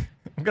 like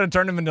I'm gonna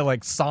turn him into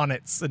like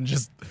sonnets and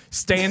just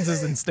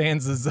stanzas and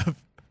stanzas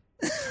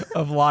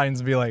of lines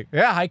and be like,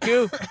 yeah,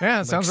 haiku. Yeah,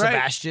 Like sounds right.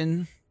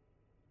 Sebastian.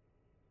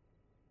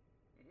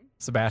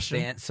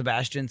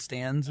 Sebastian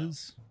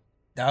stanzas.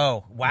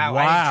 Oh, wow. I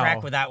Wow. didn't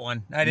track with that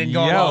one. I didn't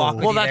go on Yo. a walk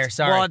with you there.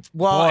 Sorry. well,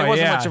 Boy, it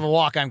wasn't yeah. much of a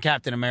walk. I'm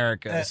Captain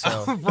America,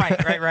 so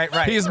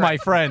right. He's my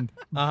friend.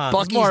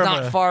 Bucky's more of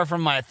not a- far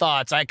from my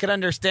thoughts. I could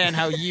understand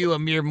how you, a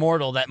mere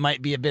mortal, that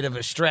might be a bit of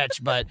a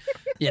stretch, but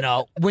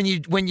when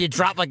you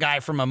drop a guy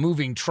from a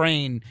moving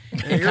train,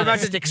 it You're kinda about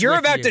sticks to, you're with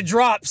about you. to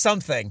drop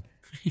something.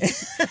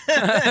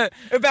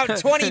 About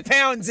 20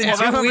 pounds in 2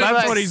 That's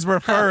weeks. what he's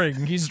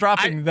referring. He's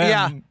dropping them.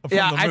 Yeah, from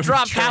yeah. the I movie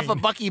dropped Train. half a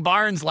Bucky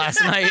Barnes last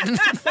night.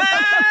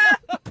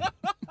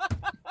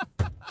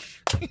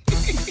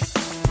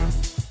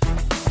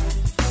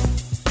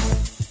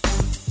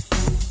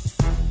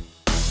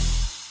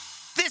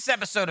 This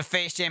episode of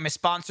Face Jam is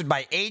sponsored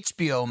by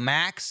HBO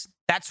Max.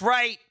 That's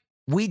right.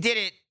 We did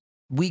it.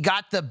 We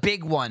got the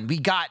big one. We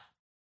got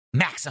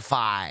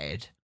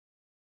Maxified.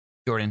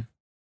 Jordan.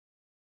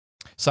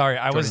 Sorry,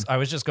 I Jordan.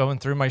 was just going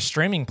through my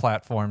streaming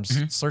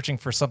platforms, searching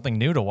for something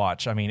new to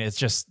watch. I mean, it's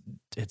just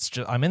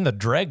I'm in the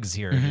dregs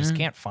here. I just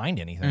can't find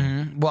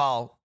anything.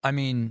 Well, I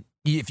mean,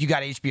 if you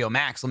got HBO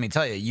Max, let me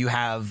tell you, you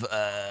have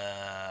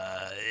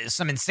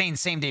some insane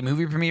same-day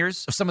movie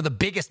premieres of some of the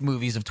biggest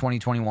movies of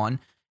 2021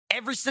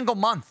 every single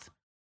month.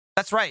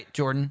 That's right,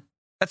 Jordan.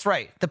 That's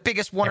right. The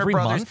biggest Warner Every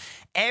Brothers.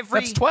 month?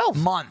 Every That's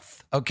 12.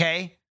 month,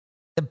 okay?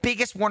 The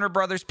biggest Warner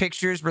Brothers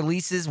Pictures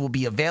releases will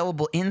be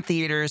available in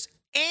theaters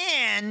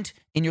and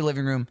in your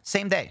living room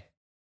same day.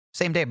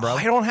 Same day, bro.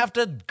 I don't have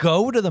to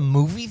go to the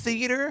movie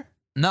theater.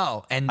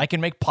 No, and I can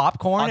make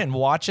popcorn and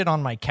watch it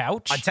on my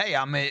couch. I tell you,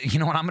 you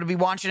know what I'm going to be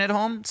watching at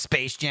home?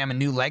 Space Jam: A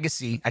New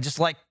Legacy. I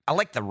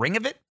like the ring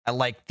of it. I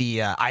like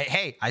the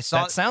I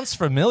saw that sounds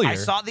familiar. I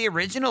saw the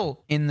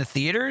original in the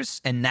theaters,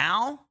 and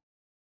now I'm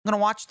going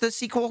to watch the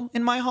sequel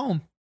in my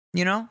home.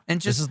 You know, and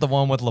just This is the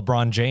one with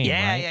LeBron James,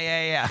 yeah, right?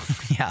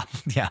 yeah.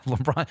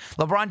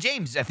 LeBron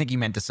James, I think you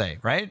meant to say,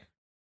 right?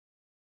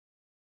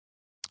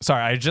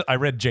 Sorry, I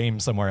read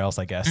James somewhere else,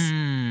 I guess.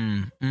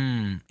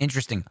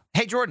 Interesting.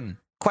 Hey, Jordan,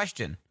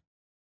 question.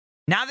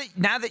 Now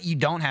that you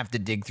don't have to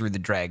dig through the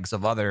dregs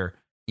of other,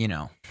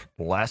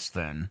 less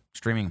than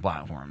streaming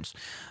platforms,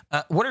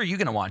 what are you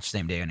going to watch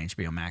same day on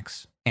HBO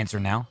Max? Answer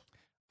now.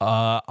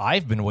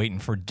 I've been waiting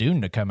for Dune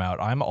to come out.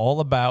 I'm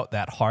all about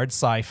that hard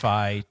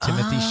sci-fi,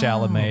 Timothy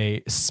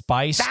Chalamet,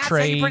 spice That's how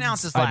trades. you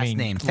pronounce his last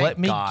name. Thank Let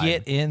me God.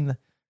 get in.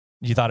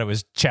 You thought it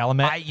was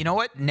Chalamet? You know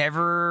what?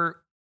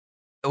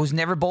 I was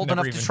never bold Never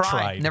enough to even try.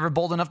 tried. Never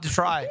bold enough to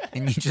try.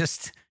 And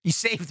you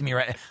saved me,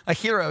 right? A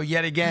hero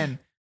yet again.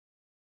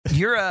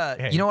 You're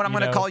Hey, you know what I'm you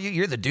going to know. call you?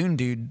 You're the Dune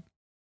dude.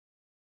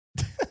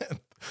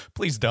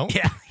 Please don't.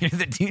 Yeah, you're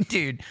the Dune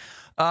dude.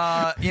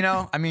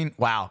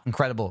 Wow,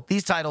 incredible.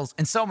 These titles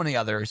and so many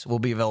others will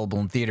be available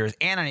in theaters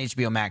and on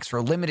HBO Max for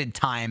a limited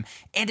time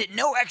and at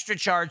no extra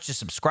charge to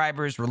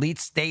subscribers.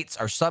 Release dates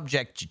are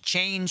subject to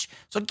change.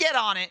 So get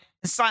on it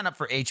and sign up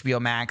for HBO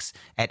Max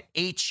at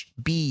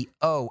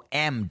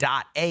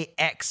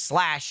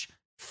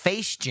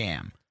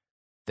hbom.ax/FaceJam.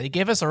 They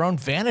gave us our own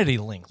vanity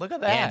link. Look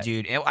at that.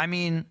 Yeah, dude. I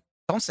mean,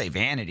 don't say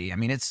vanity. I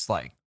mean, it's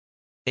like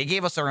they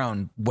gave us our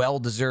own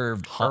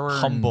well-deserved,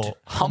 earned,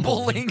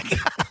 humble link.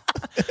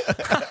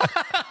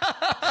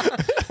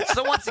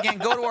 So once again,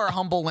 go to our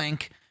humble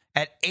link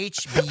at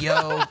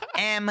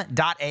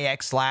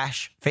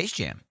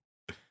hbom.ax/FaceJam.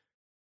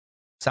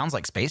 Sounds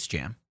like Space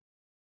Jam.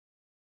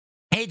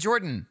 Hey,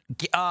 Jordan,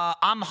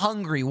 I'm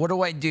hungry. What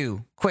do I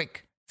do?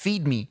 Quick,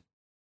 feed me.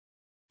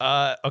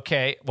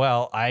 Okay.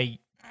 Well, I'm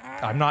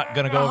not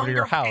gonna go over to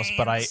your house,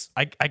 but I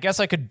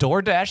guess I could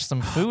DoorDash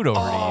some food over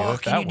to you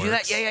if can that you do that?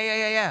 works.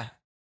 Yeah.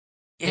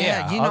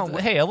 Yeah, you know.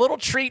 hey, a little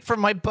treat from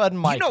my bud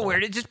Michael. You know where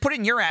to just put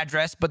in your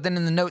address, but then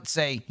in the notes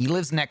say he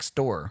lives next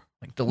door.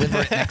 Like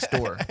deliver it next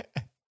door.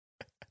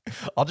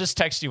 I'll just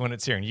text you when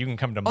it's here, and you can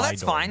come to my door.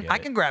 That's fine. and get I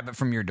it. can grab it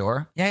from your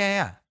door.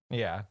 Yeah.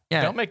 Yeah.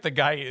 Yeah. Don't make the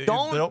guy.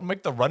 Don't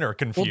make the runner Well,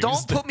 confused.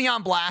 don't put me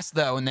on blast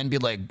though, and then be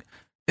like,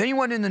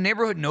 anyone in the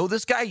neighborhood know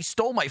this guy? He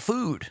stole my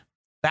food.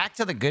 Back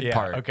to the good Yeah,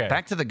 part. okay.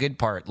 Back to the good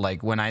part.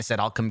 Like when I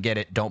said I'll come get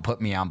it, don't put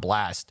me on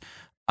blast.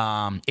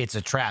 It's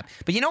a trap.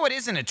 But you know what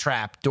isn't a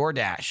trap?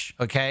 DoorDash,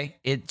 okay?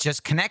 It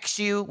just connects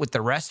you with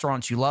the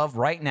restaurants you love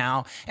right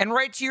now and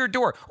right to your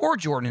door or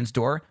Jordan's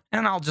door,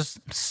 and I'll just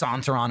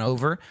saunter on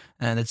over.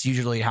 And that's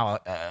usually how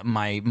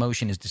my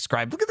motion is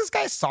described. Look at this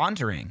guy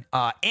sauntering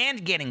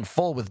and getting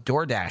full with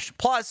DoorDash.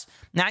 Plus,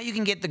 now you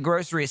can get the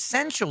grocery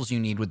essentials you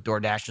need with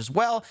DoorDash as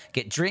well.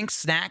 Get drinks,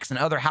 snacks, and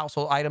other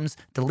household items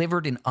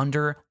delivered in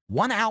under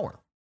 1 hour.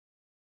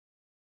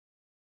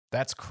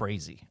 That's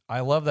crazy.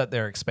 I love that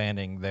they're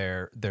expanding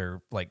their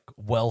like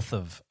wealth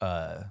of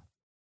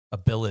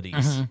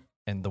abilities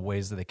and the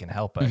ways that they can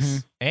help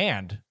us.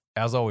 And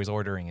as always,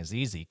 ordering is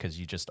easy because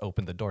you just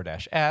open the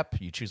DoorDash app,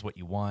 you choose what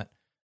you want.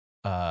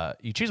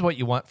 You choose what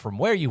you want from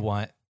where you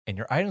want, and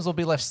your items will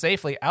be left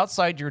safely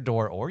outside your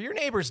door or your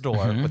neighbor's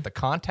door with the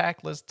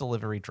contactless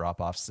delivery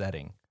drop-off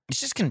setting. It's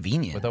just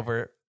convenient. With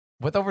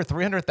over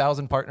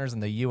 300,000 partners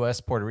in the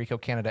U.S., Puerto Rico,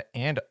 Canada,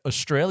 and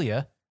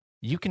Australia,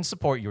 you can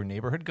support your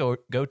neighborhood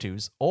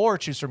go-tos or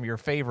choose from your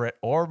favorite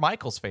or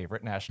Michael's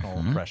favorite national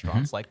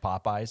restaurants like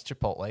Popeyes,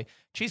 Chipotle,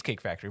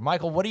 Cheesecake Factory.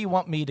 Michael, what do you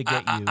want me to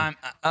get you from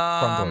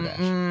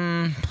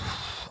DoorDash?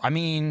 I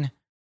mean,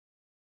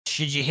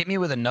 should you hit me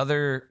with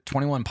another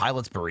 21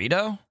 Pilots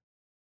burrito?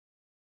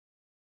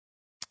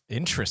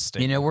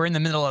 Interesting. You know, we're in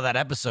the middle of that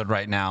episode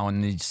right now,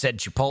 and you said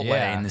Chipotle,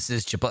 Yeah. and this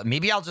is Chipotle.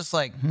 Maybe I'll just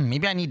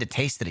maybe I need to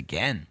taste it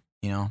again,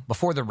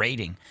 before the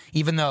rating.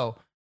 Even though,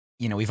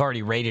 we've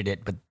already rated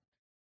it, but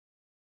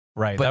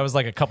Right. But- that was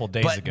like a couple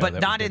days ago. But that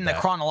we not did in the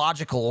that.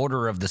 chronological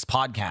order of this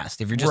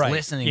podcast. If you're just Right.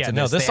 listening Yeah, to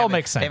no, this, this all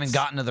makes They haven't sense.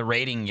 gotten to the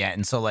rating yet,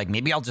 and so like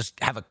maybe I'll just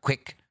have a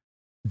quick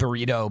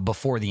burrito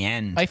before the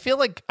end. I feel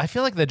like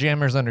the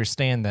jammers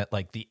understand that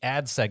like the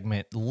ad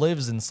segment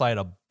lives inside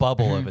a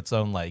bubble of its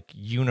own like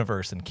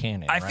universe and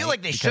canon. I feel right?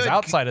 like they because should,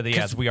 outside of the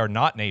 'cause- ads, we are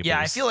not neighbors. Yeah,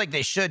 I feel like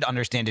they should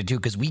understand it too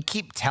because we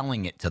keep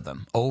telling it to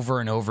them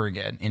over and over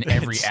again in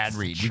every It's ad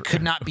read. You true.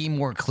 could not be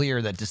more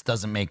clear that this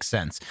doesn't make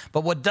sense.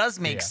 But what does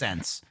make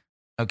sense,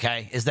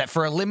 okay, is that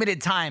for a limited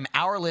time,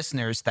 our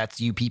listeners,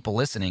 that's you people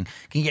listening,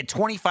 can get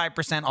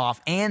 25% off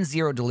and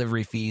 0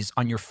 delivery fees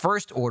on your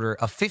first order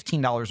of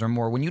 $15 or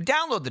more when you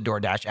download the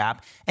DoorDash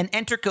app and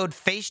enter code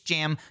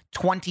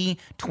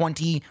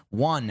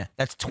FaceJam2021.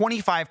 That's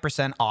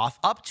 25% off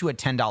up to a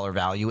 $10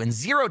 value and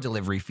 0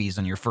 delivery fees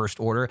on your first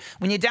order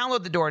when you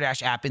download the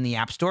DoorDash app in the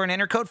App Store and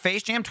enter code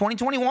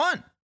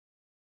FaceJam2021.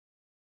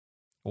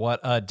 What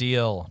a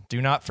deal. Do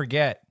not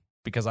forget,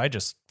 because I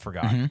just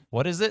forgot. Mm-hmm.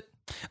 What is it?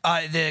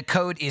 The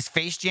code is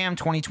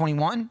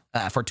FaceJam2021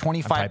 for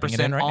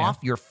 25% right off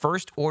your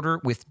first order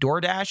with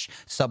DoorDash.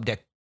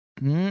 Subject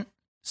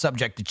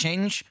to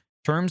change.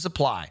 Terms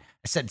apply.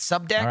 I said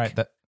subdeck. All right.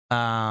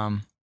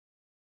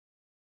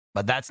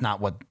 But that's not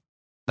what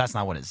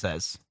it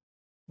says.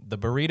 The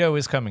burrito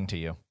is coming to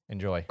you.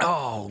 Enjoy.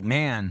 Oh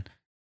man.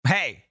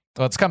 Hey,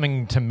 Well, it's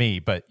coming to me,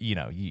 but you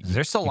know, is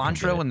there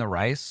cilantro in the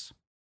rice?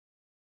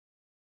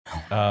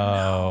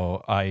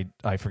 Oh,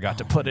 I forgot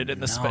to put it in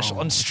the special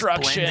no.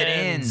 instructions. Blend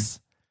it in.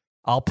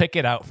 I'll pick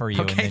it out for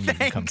you, Okay, and then you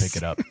can come thanks.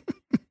 pick it up.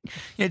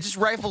 Yeah, just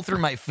rifle through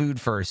my food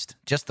first,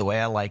 just the way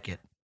I like it.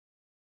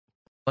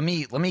 Let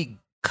me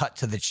cut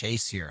to the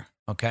chase here,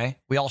 okay?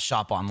 We all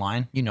shop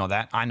online. You know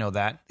that. I know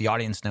that. The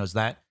audience knows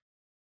that.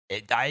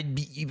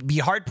 You'd be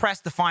hard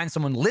pressed to find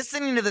someone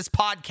listening to this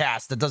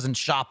podcast that doesn't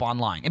shop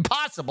online.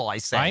 Impossible, I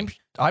say.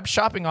 I'm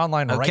shopping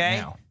online right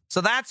now.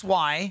 So that's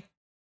why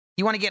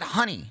you want to get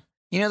Honey.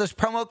 You know those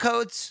promo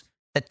codes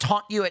that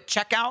taunt you at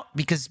checkout?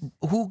 Because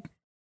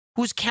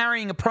who's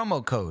carrying a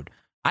promo code?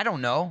 I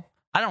don't know.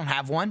 I don't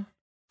have one.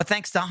 But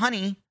thanks to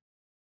Honey,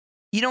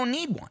 you don't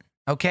need one,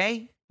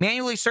 okay?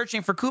 Manually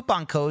searching for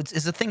coupon codes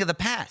is a thing of the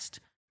past.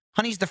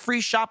 Honey's the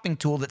free shopping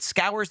tool that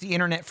scours the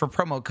internet for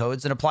promo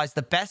codes and applies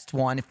the best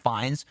one it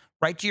finds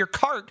right to your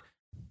cart.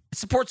 It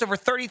supports over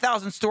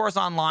 30,000 stores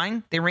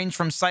online. They range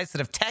from sites that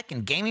have tech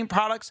and gaming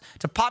products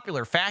to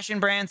popular fashion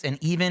brands and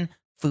even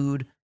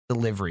food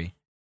delivery.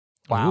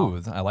 Wow.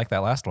 Ooh, I like that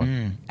last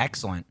one.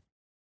 Excellent.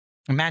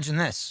 Imagine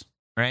this,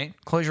 right?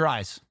 Close your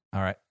eyes.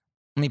 All right.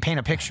 Let me paint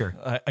a picture.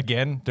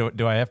 Again,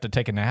 do I have to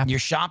take a nap? You're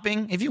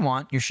shopping, if you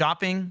want, you're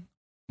shopping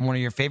on one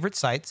of your favorite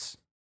sites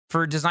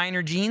for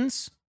designer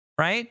jeans,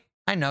 right?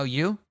 I know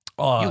you.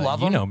 You love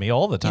them. You know me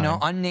all the time. You know,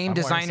 unnamed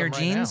I'm wearing designer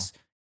some right jeans.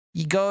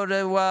 You go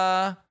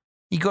to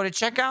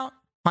checkout,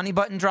 Honey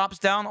button drops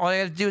down. All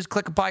you got to do is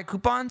click apply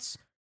coupons.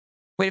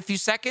 Wait a few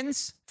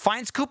seconds,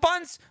 finds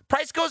coupons,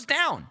 price goes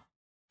down.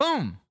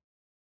 Boom.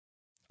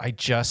 I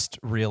just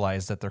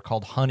realized that they're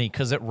called Honey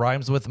because it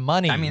rhymes with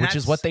money, I mean, which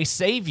is that's- what they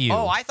save you.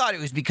 Oh, I thought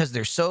it was because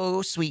they're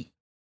so sweet.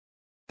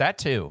 That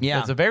too.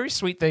 Yeah. It's a very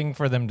sweet thing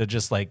for them to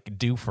just like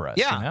do for us,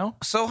 Yeah. you know?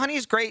 So Honey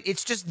is great.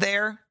 It's just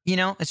there, you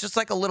know. It's just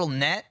like a little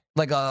net,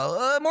 like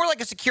a more like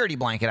a security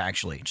blanket,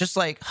 actually. Just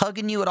like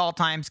hugging you at all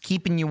times,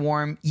 keeping you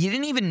warm. You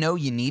didn't even know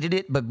you needed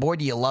it, but boy,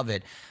 do you love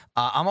it.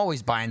 I'm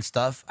always buying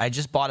stuff. I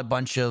just bought a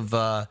bunch of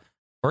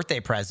birthday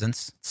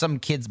presents. Some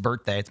kid's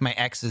birthday. It's my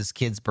ex's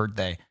kid's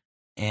birthday,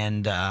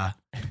 and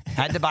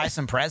had to buy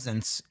some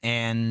presents.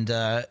 And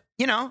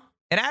you know,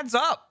 it adds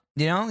up.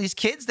 You know, these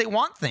kids, they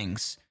want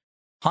things.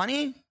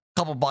 Honey,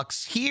 couple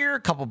bucks here,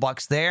 couple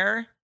bucks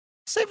there.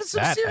 Saving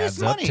some That serious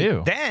adds up, money.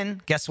 too.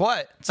 Then, guess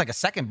what? It's like a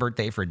second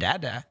birthday for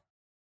Dada.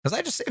 Because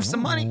I just saved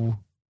some money. Ooh.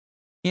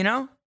 You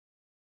know?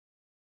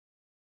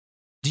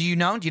 Do you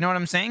know? Do you know what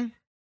I'm saying?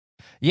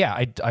 Yeah,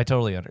 I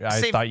totally I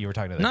Save- thought you were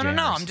talking to the No.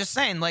 jammers. I'm just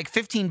saying, like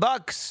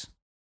 $15.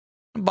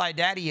 Buy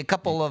Daddy a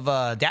couple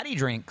of daddy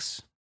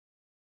drinks.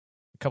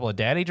 a couple of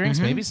daddy drinks,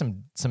 Mhm. maybe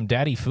some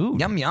daddy food.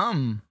 Yum,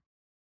 yum.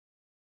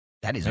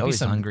 Daddy's Maybe always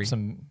some, hungry.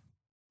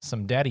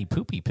 Some daddy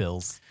poopy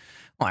pills.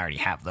 Well, I already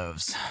have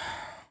those.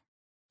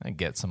 And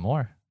get some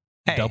more.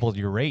 Hey. Double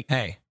your rate.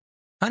 Hey.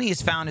 Honey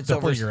has found its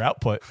Double over your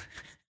output.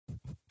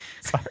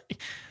 Sorry.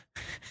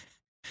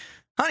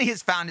 Honey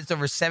has found its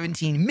over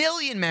 17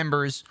 million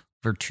members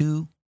for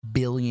 $2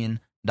 billion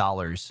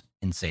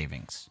in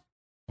savings.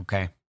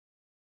 Okay?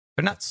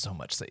 They're not That's so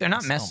much savings. They're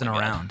not Oh messing my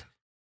God. around.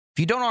 If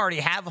you don't already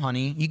have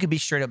Honey, you could be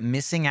straight up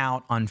missing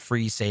out on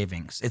free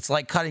savings. It's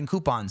like cutting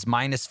coupons,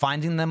 minus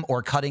finding them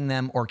or cutting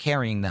them or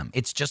carrying them.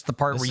 It's just the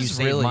part This where you is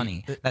save really-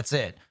 money. That's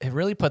it. It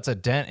really puts a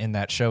dent in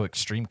that show,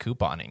 Extreme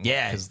Couponing.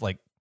 Yeah. Because like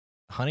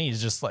Honey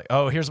is just like,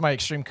 oh, here's my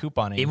extreme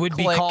couponing. It'd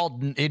be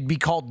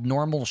Click. called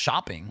normal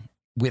shopping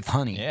with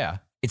Honey. Yeah.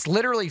 It's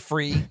literally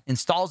free,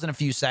 installs in a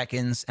few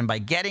seconds, and by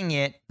getting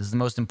it, this is the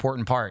most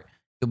important part,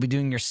 you'll be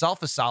doing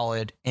yourself a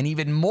solid, and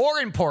even more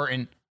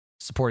important,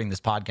 supporting this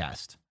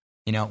podcast.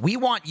 You know, we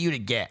want you to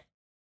get,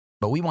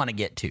 but we want to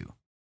get too. You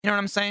know what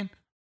I'm saying?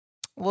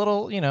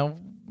 Little,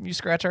 you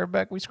scratch our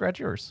back, we scratch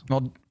yours.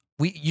 Well,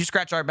 you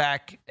scratch our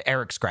back,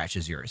 Eric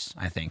scratches yours,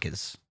 I think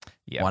is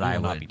Yeah, what we I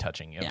will would not be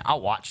touching you. Yeah,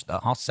 I'll watch though.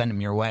 I'll send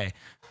them your way.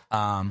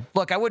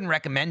 Look, I wouldn't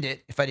recommend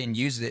it if I didn't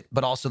use it,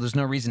 but also there's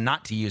no reason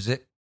not to use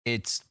it.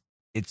 It's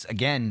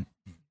again,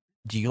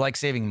 do you like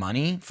saving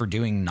money for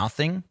doing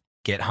nothing?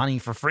 Get Honey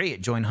for free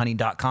at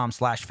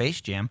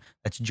joinhoney.com/facejam.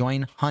 That's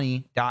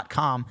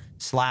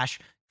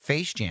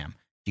joinhoney.com/facejam.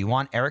 Do you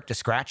want Eric to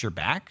scratch your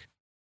back?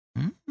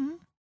 Mm-hmm.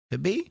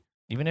 Could be.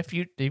 Even if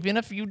you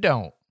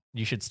don't,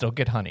 you should still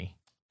get Honey.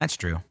 That's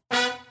true.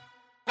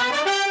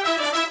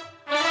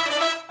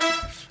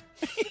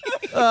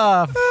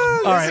 All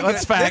right,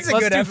 let's this is a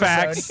Let's good do episode.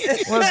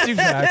 facts. Let's do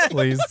facts,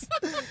 please.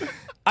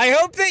 I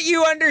hope that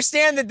you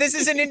understand that this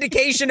is an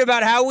indication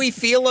about how we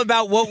feel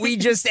about what we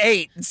just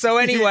ate. So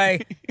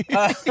anyway,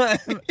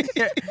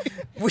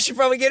 we should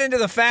probably get into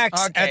the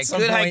facts Okay, at some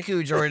good point.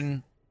 haiku,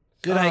 Jordan.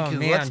 Good Oh, haiku.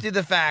 man. Let's do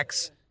the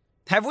facts.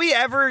 Have we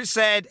ever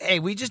said, hey,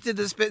 we just did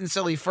the spit and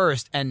silly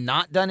first and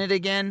not done it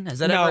again? Has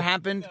that No. ever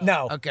happened?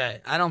 No.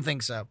 Okay, I don't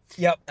think so.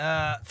 Yep.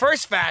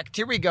 First fact,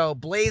 here we go.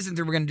 Blazing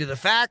through, we're going to do the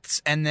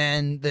facts, and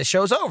then the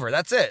show's over.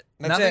 That's it.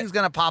 That's Nothing's it.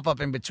 going to pop up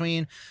in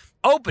between.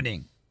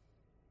 Opening.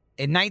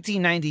 In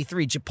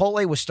 1993,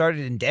 Chipotle was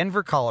started in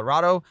Denver,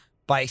 Colorado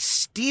by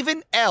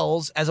Stephen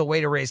Ells as a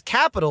way to raise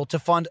capital to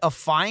fund a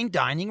fine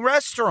dining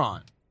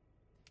restaurant.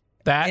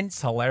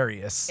 That's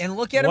hilarious. And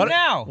look at What- him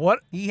now. What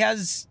He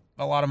has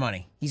a lot of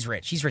money. He's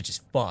rich. He's rich as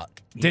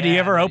fuck. did he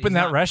ever but open he's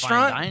that not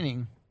restaurant? Fine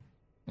dining.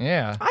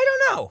 Yeah. I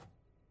don't know.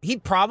 He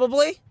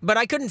probably, but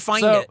I couldn't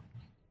find So, it.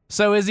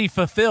 so is he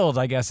fulfilled?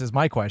 I guess is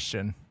my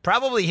question.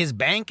 Probably his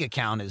bank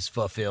account is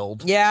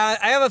fulfilled. Yeah,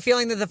 I have a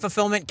feeling that the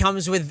fulfillment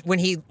comes with when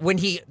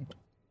he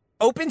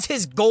opens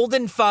his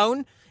golden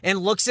phone and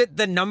looks at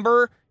the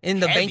number in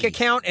the bank Heavy.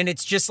 account, and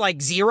it's just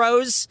like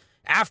zeros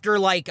after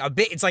like a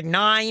bit. It's like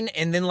 9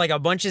 and then like a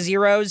bunch of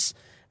zeros.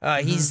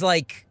 He's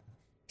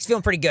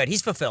feeling pretty good.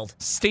 He's fulfilled.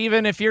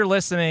 Steven, if you're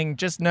listening,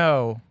 just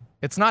know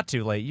it's not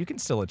too late. You can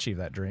still achieve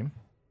that dream.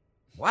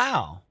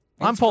 Wow.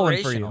 I'm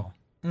pulling for you.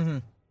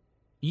 Inspirational.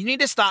 You need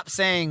to stop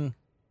saying,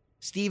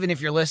 Steven, if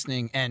you're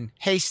listening, and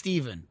hey,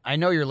 Steven, I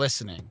know you're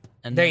listening.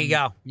 And There then, you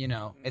go. You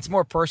know, it's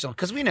more personal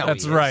because we know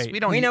That's he is. right. We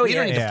don't. We need, know we he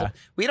don't need is. to. Yeah.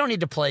 We don't need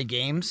to play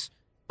games.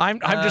 I'm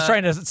just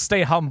trying to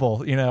stay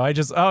humble. You know,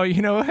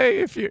 hey,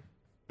 if you,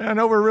 I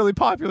know we're really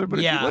popular, but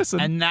if you listen,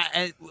 and that.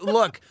 And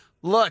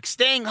look,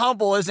 staying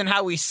humble isn't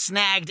how we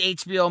snagged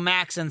HBO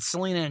Max and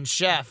Selena and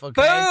Chef.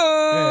 Okay,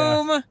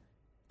 Boom!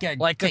 Yeah,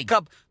 like a big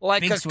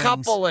swings.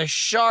 couple of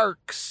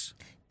sharks.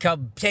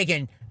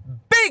 Taking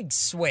big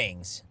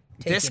swings.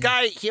 This Taking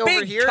guy over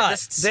big here,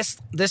 cuts.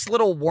 this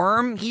little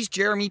worm, he's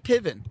Jeremy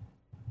Piven.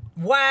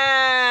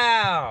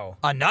 Wow.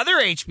 Another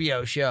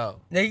HBO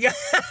show. There you go.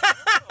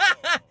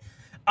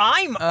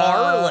 I'm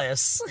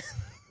Arliss.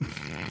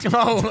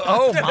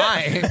 Oh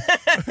my!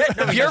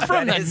 You're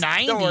from the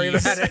 '90s. Don't worry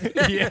about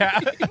it. yeah,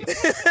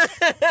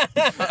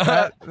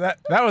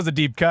 that was a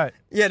deep cut.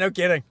 Yeah, no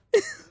kidding.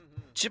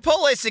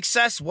 Chipotle's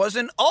success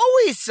wasn't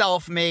always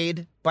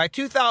self-made. By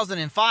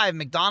 2005,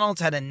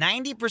 McDonald's had a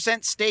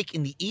 90% stake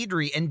in the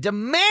eatery and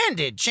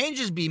demanded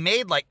changes be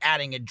made, like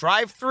adding a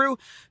drive-thru,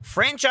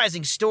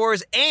 franchising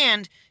stores,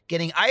 and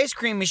getting ice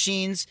cream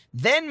machines,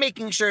 then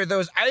making sure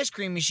those ice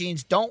cream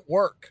machines don't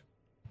work.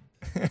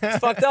 It's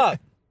fucked up.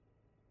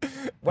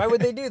 Why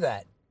would they do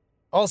that?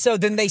 Also,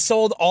 then they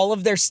sold all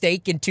of their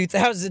stake in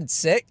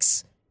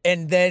 2006,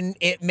 and then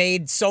it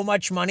made so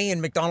much money,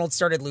 and McDonald's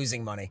started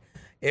losing money.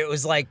 It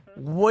was like,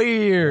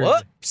 Weird.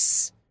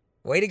 whoops.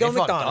 Way to go, They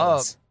fucked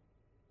McDonald's.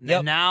 Yep.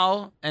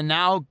 And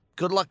now,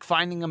 good luck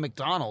finding a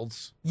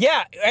McDonald's.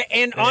 Yeah,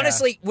 and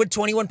honestly, would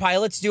 21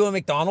 Pilots do a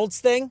McDonald's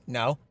thing?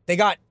 No. They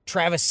got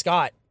Travis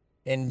Scott.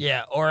 And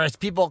Yeah, or as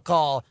people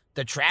call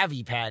the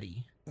Travie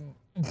Patty.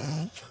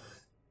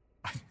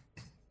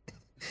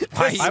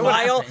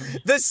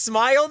 the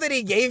smile that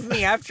he gave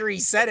me after he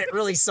said it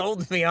really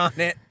sold me on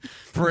it.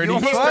 Pretty You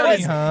funny,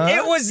 almost- huh?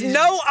 It was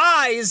no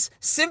eyes,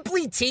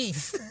 simply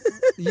teeth.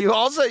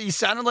 You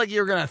sounded like you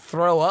were gonna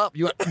throw up.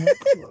 You went,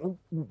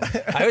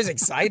 I was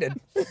excited.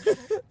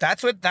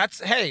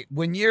 hey,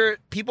 when you're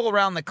people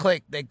around the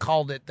clique, they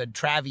called it the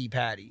Travie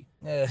Patty.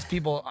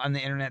 People on the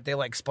internet, they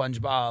like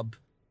SpongeBob,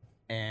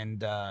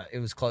 and it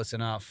was close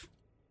enough.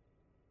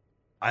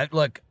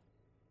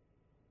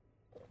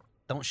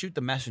 Don't shoot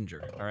the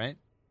messenger, all right?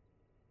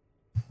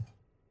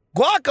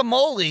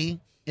 Guacamole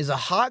is a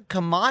hot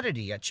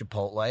commodity at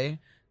Chipotle,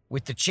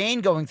 with the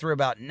chain going through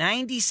about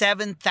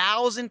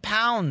 97,000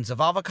 pounds of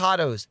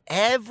avocados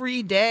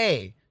every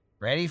day.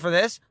 Ready for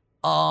this?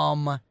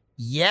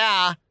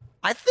 Yeah.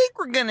 I think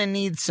we're gonna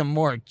need some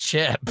more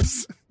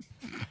chips.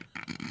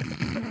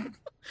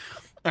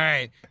 All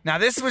right. Now,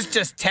 this was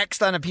just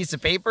text on a piece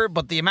of paper,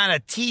 but the amount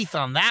of teeth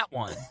on that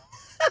one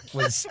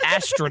was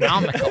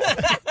astronomical.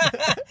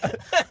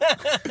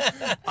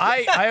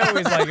 I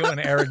always like it when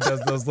Eric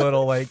does those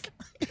little I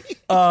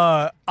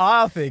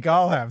think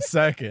I'll have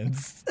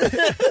seconds.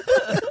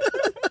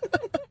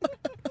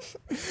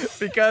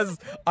 Because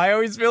I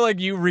always feel like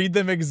you read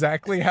them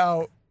exactly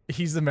how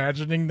he's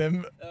imagining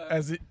them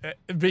as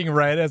being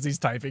read as he's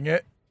typing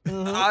it.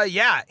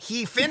 Yeah,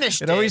 he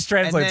finished it. It always and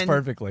translates then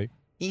perfectly.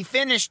 He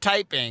finished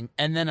typing,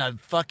 and then a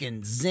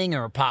fucking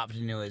zinger popped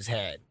into his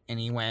head, and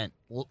he went,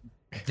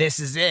 "This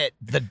is it,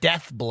 the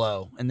death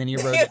blow," and then he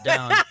wrote it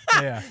down.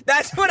 Yeah.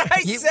 That's what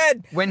I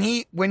said. When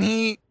he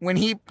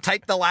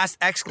typed the last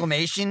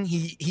exclamation,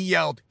 he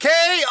yelled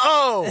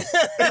KO.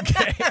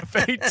 Okay,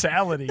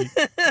 fatality.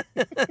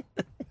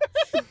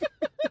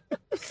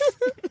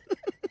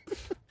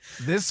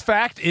 This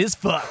fact is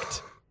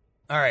fucked.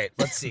 All right,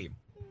 let's see.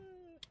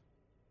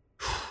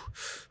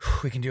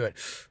 We can do it.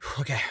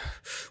 Okay,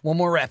 one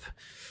more rep.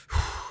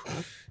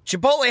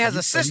 Chipotle has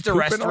a sister pooping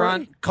restaurant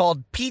already?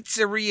 called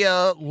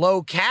Pizzeria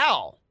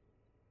Locale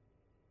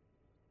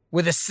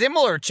with a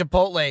similar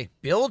Chipotle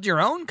build your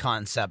own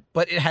concept,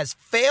 but it has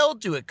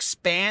failed to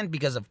expand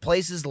because of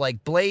places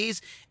like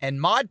Blaze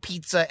and Mod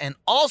Pizza, and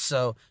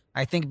also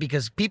I think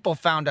because people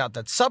found out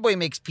that Subway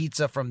makes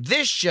pizza from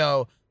this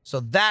show, so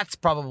that's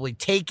probably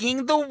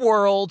taking the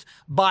world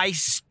by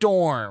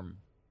storm.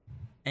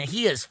 And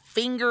he is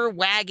finger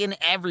wagging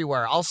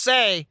everywhere. I'll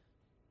say,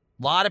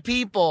 a lot of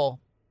people,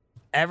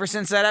 ever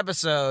since that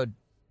episode,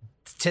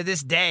 to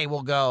this day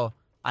will go,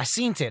 I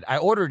seen it, I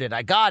ordered it,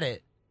 I got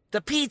it. The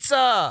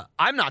pizza!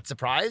 I'm not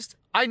surprised.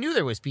 I knew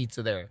there was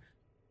pizza there.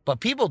 But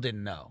people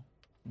didn't know.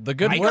 The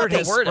good I got word the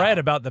has word spread out.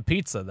 about the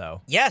pizza,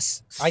 though.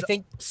 Yes, I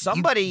think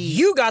somebody-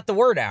 you got the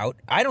word out.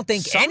 I don't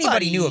think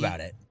anybody knew about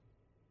it.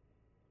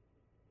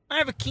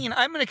 I'm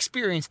an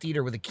experienced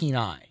eater with a keen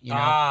eye, you know.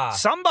 Ah.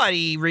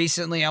 Somebody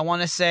recently, I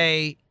want to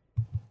say,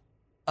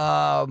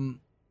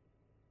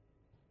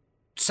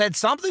 said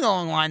something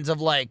along the lines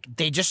of like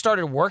they just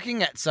started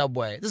working at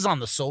Subway. This is on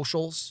the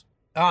socials.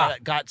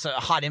 Got some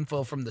hot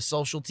info from the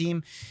social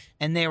team,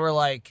 and they were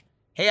like,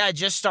 "Hey, I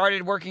just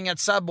started working at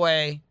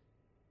Subway.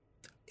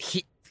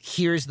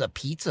 Here's the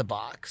pizza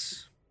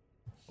box."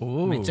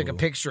 Ooh. And they took a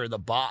picture of the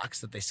box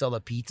that they sell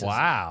the pizzas. in.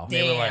 Wow.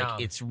 They were like, Damn.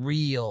 "It's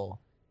real."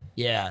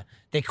 Yeah,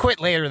 they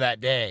quit later that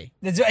day,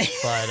 That's right.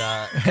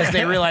 but because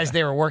they realized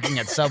they were working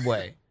at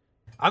Subway.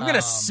 I'm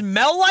gonna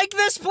smell like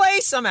this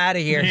place. I'm out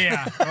of here.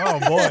 Yeah. Oh,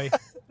 boy.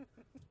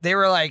 They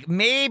were like,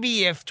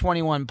 maybe if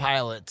 21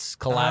 Pilots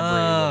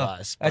collaborated with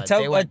us. But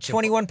they a went to-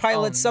 21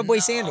 Pilot Oh, Subway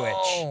no. sandwich.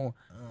 Oh,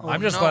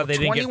 I'm just no, glad they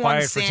didn't get 21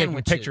 fired for taking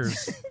sandwiches.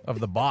 pictures of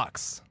the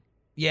box.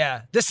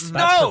 Yeah, this is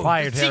That's no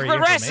proprietary secret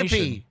information.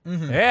 recipe.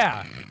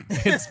 Yeah.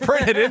 It's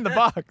printed in the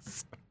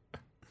box.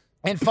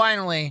 And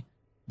finally,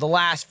 the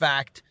last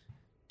fact: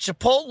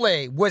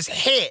 Chipotle was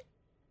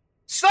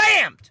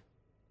slammed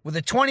with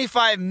a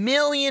 $25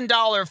 million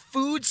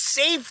food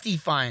safety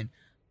fine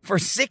for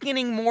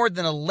sickening more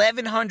than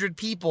 1,100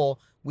 people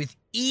with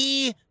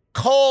E.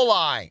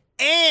 coli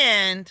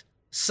and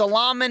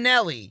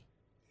salmonella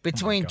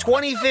between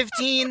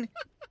 2015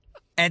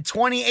 and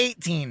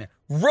 2018.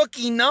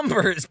 Rookie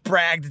numbers,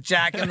 bragged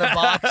Jack in the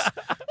Box,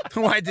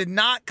 who I did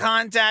not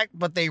contact,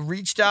 but they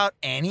reached out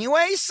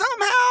anyway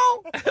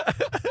somehow.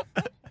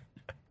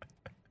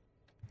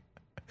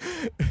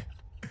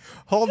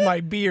 Hold my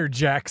beer,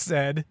 Jack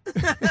said.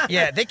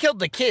 Yeah, they killed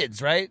the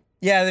kids, right?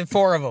 Yeah, the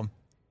 4 of them.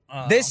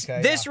 This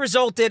okay,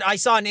 resulted. I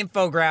saw an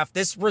infograph.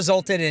 This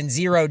resulted in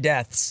 0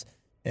 deaths,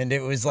 and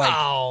it was like,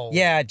 Oh.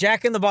 yeah,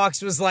 Jack in the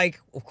Box was like,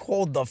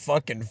 hold the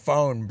fucking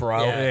phone,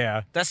 bro.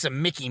 Yeah. That's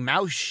some Mickey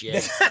Mouse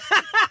shit.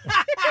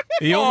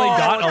 He only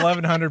got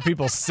 1,100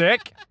 people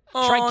sick.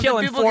 Oh, Try the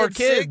killing people 4 get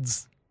sick.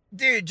 kids.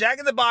 Dude, Jack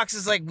in the Box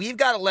is like, we've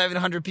got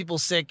 1,100 people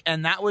sick,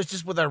 and that was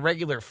just with our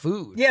regular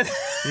food. Yeah.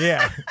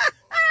 Yeah.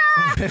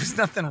 There's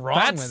nothing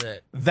wrong with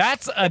it.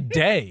 That's a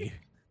day.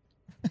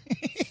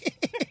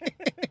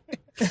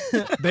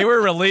 They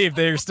were relieved.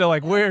 They were still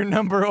like, we're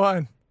number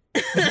 1.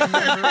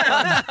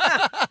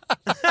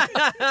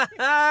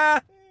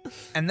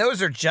 And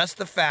those are just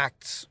the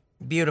facts.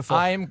 Beautiful.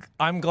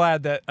 I'm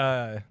glad that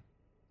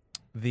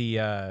the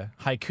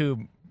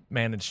haiku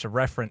managed to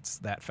reference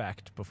that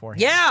fact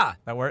beforehand. yeah,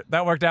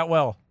 That worked out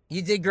well.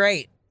 you did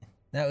great.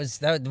 That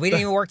we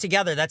didn't even work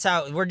together. That's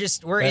how we're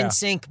Yeah. in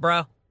sync,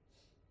 bro.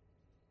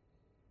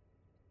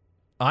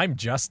 I'm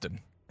Justin.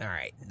 All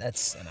right,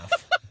 that's enough.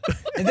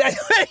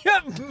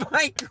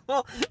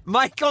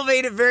 Michael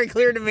made it very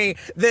clear to me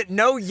that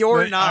no,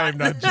 you're not. I'm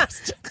not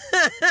Justin.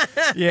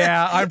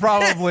 Yeah, I'm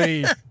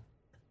probably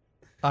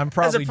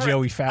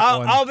Joey Fat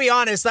One. I'll be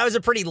honest. That was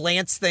a pretty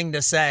Lance thing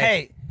to say.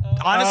 Hey,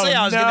 honestly, Oh,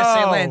 I was going to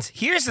say, no. Lance,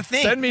 here's the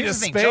thing. Send me to Here's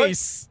the thing.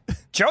 space.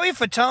 Joey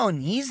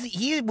Fatone,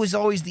 he was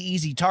always the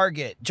easy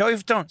target. Joey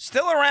Fatone,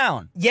 still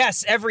around.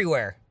 Yes,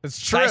 everywhere. It's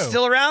true. Guy's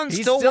still around,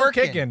 He's still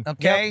working. kicking.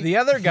 Okay. Yep, the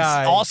other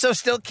guy. He's also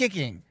still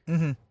kicking.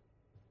 There's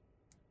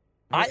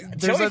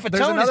Joey there's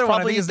Fatone another is one. I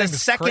probably think his the name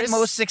is second Chris.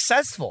 most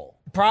successful.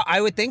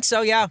 I would think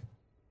so. Yeah.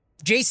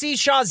 JC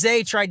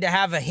Chazé tried to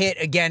have a hit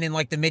again in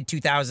like the mid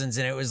 2000s,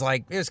 and it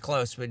was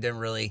close, but it didn't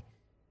really.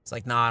 It's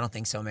like, nah, I don't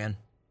think so, man.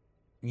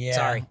 Yeah.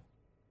 Sorry.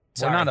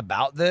 We're not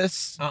about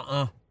this.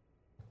 Uh-uh.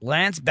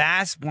 Lance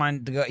Bass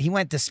wanted to go. He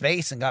went to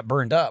space and got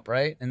burned up,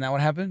 right? Isn't that what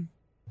happened?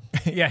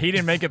 Yeah, he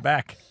didn't make it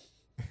back.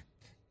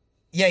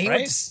 Yeah, he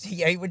Right?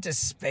 went to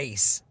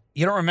space.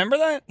 You don't remember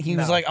that? He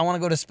was No. like, I want to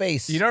go to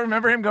space. You don't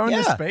remember him going to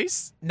Yeah.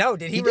 space? No,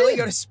 did he, He really did.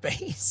 go to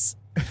space?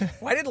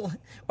 Why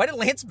did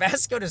Lance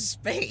Bass go to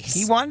space?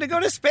 He wanted to go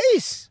to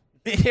space.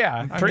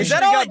 Yeah. I pretty mean- Is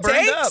that He all got it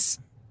burned takes?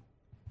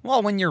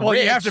 Well, when you're well,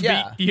 rich, you have to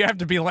yeah. be. You have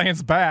to be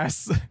Lance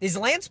Bass. Is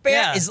Lance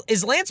Bass Yeah.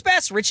 is Lance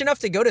Bass rich enough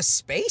to go to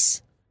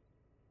space?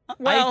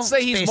 Well, I'd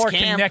say he's space more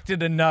camp.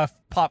 connected enough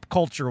pop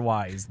culture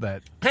wise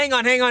that Hang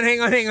on. hang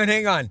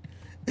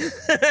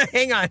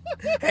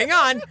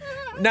on.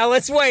 Now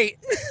let's wait.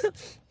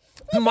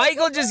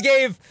 Michael just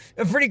gave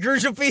a pretty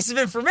crucial piece of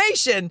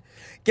information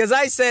because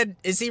I said,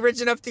 is he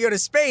rich enough to go to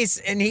space?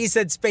 And he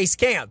said space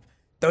camp.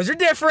 Those are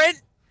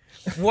different.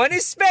 One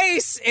is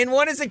space and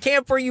one is a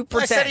camp where you I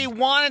pretend. said he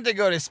wanted to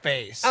go to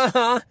space.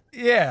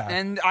 yeah.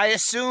 And I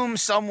assume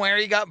somewhere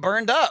he got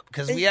burned up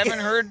because we haven't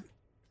heard.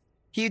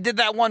 He did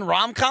that one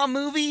rom-com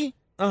movie.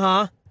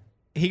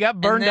 He got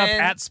burned up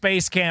then- at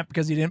space camp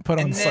because he didn't put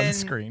on and then-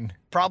 sunscreen.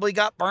 Probably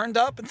got burned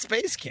up in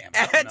space camp.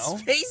 I don't At know.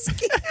 space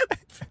camp.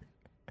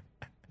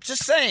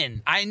 Just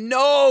saying. I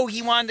know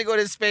he wanted to go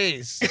to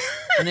space.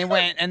 And they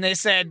went and they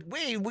said,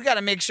 wait, we got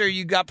to make sure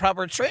you got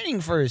proper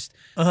training first.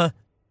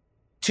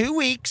 2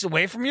 weeks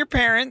away from your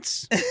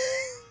parents.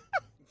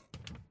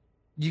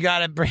 You got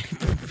to bring.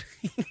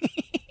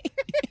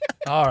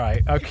 All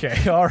right.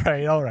 Okay. All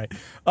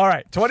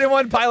right.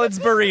 21 Pilots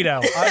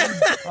burrito.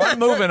 I'm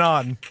moving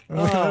on.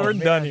 We're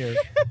done here.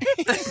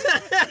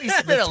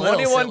 He's been a little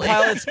 21 silly.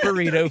 Pilots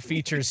burrito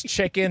features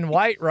chicken,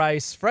 white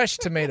rice, fresh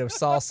tomato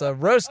salsa,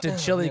 roasted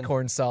chili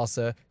corn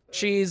salsa,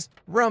 cheese,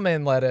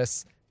 romaine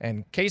lettuce,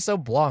 and queso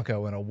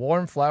blanco in a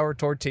warm flour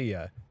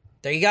tortilla.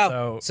 There you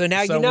go. So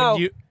now you when know.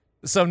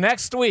 So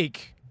next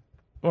week,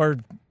 or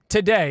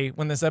today,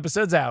 when this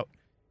episode's out,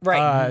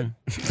 Right.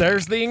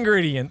 there's the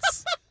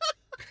ingredients.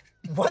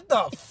 What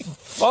the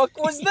fuck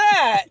was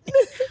that?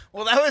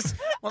 Well, that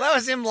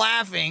was him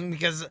laughing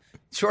because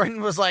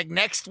Jordan was like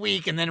next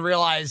week, and then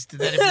realized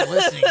that if you're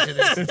listening to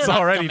this, It's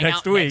not already coming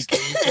next out week.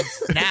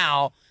 It's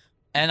now.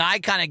 And I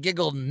kind of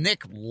giggled.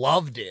 Nick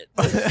loved it.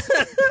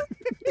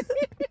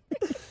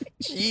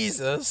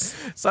 Jesus.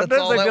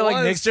 Sometimes all I that feel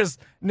like was.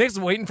 Nick's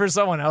waiting for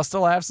someone else to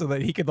laugh so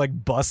that he could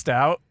like bust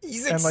out.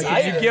 He's and like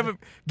excited. if you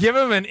give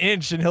him an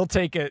inch and he'll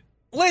take it.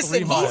 Listen,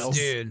 3 miles.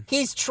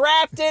 he's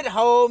trapped at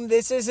home.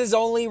 This is his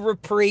only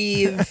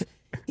reprieve.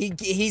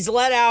 He's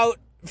let out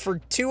for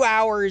 2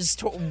 hours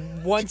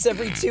once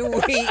every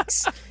 2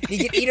 weeks. He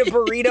can eat a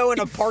burrito in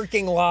a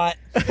parking lot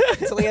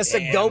until he has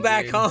to go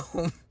back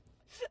home.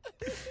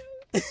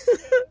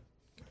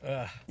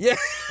 Yeah,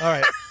 All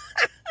right.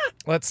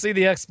 Let's see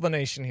the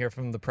explanation here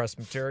from the press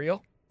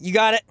material. you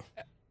got it.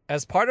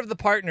 As part of the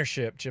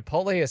partnership,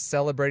 Chipotle is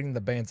celebrating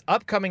the band's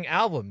upcoming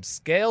album,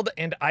 Scaled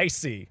and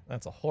Icy.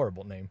 That's a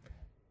horrible name.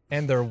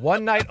 And their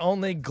one night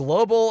only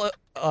global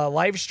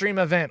live stream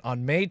event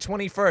on May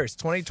 21st,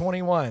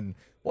 2021.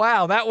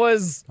 Wow, that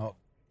was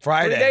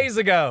Friday. 3 days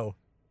ago.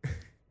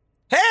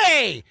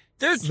 Hey,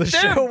 they're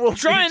show will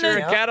trying feature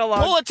to a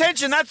catalog- pull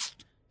attention.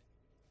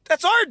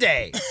 That's our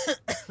day.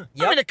 I'm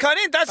gonna cut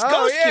in. That's Oh,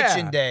 Ghost yeah.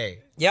 Kitchen Day.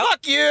 Yep.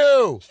 Fuck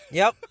you.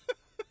 Yep.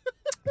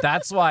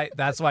 That's why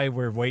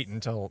we're waiting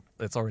until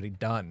it's already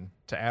done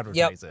to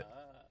advertise it.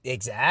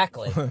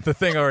 Exactly. The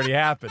thing already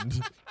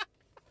happened.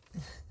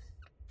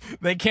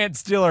 They can't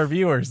steal our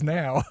viewers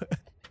now.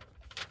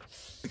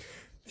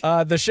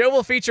 The show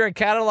will feature a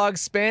catalog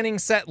spanning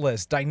set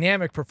list,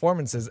 dynamic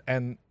performances,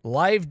 and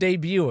live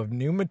debut of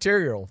new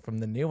material from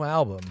the new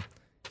album.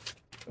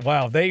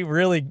 Wow, they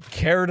really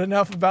cared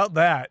enough about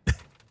that.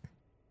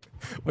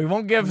 We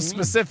won't give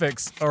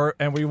specifics,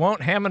 and we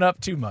won't ham it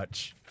up too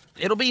much.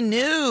 It'll be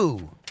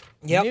new.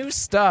 Yep. New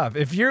stuff.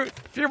 If you're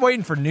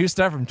waiting for new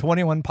stuff from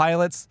 21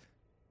 Pilots,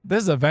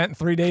 this event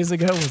 3 days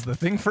ago was the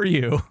thing for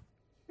you.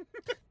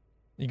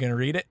 You gonna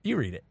read it? You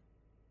read it.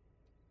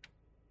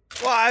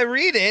 Well, I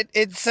read it.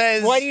 It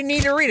says. Why do you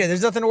need to read it?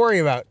 There's nothing to worry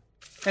about.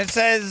 It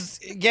says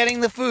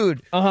getting the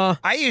food. Uh-huh.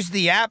 I use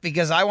the app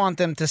because I want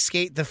them to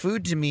skate the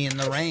food to me in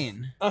the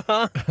rain.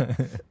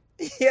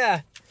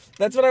 Yeah.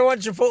 That's what I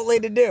want Chipotle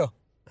to do.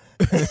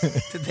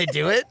 Did they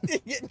do it?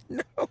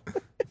 No.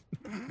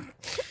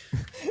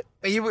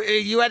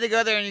 You had to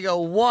go there and you go,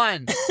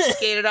 1,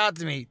 skate it out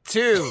to me.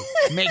 2,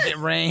 make it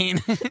rain.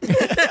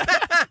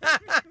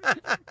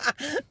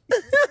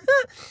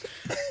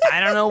 I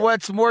don't know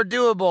what's more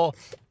doable.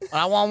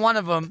 I want one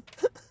of them.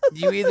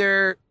 You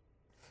either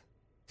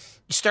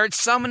start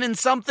summoning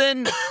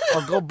something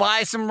or go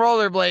buy some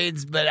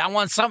rollerblades, but I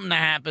want something to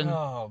happen.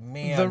 Oh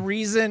man. The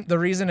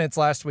reason it's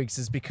last week's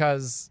is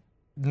because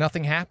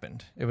nothing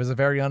happened. It was a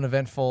very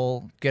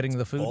uneventful getting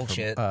the food.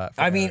 Bullshit. From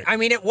I mean,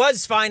 it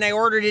was fine. I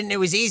ordered it and it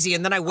was easy,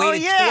 and then I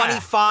waited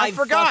 25 I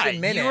forgot.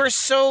 fucking minutes. You were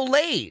so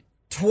late.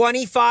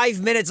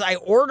 25 minutes. I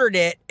ordered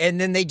it, and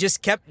then they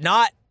just kept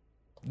not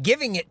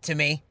giving it to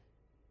me.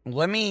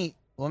 Let me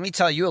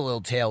tell you a little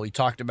tale we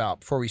talked about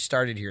before we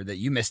started here that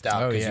you missed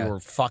out Oh, because yeah. you were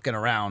fucking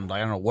around. I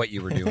don't know what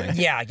you were doing.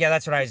 Yeah,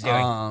 that's what I was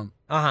doing.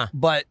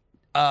 But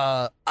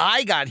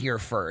I got here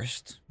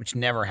first, which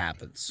never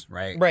happens,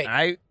 right? Right.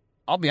 And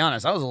I'll be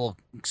honest, I was a little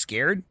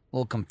scared, a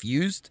little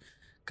confused,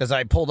 because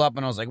I pulled up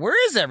and I was like, where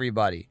is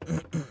everybody?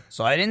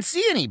 So I didn't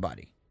see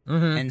anybody.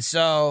 And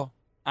so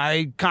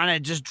I kind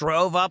of just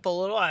drove up a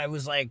little. I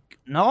was like,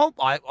 nope,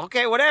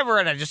 okay, whatever.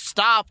 And I just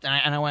stopped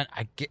and I went,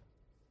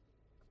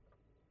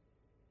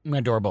 my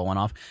doorbell went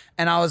off.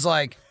 And I was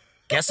like,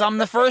 guess I'm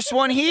the first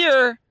one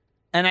here.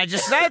 And I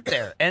just sat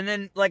there. And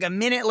then like a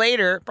minute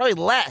later, probably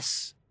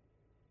less,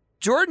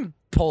 Jordan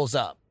pulls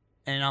up.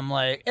 And I'm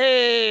like,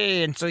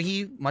 hey. And so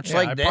he, much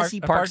like this, he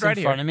parks in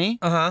front of me.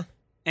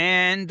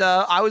 And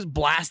I was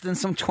blasting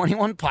some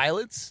 21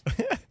 Pilots,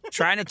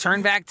 trying to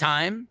turn back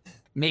time,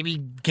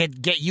 maybe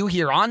get you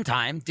here on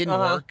time. Didn't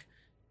work.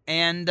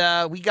 And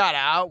we got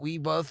out. We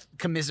both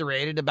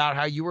commiserated about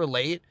how you were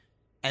late.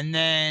 And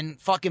then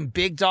fucking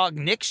big dog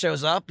Nick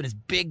shows up in his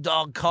big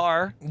dog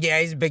car.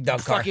 Yeah, he's a big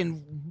dog car.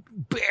 Fucking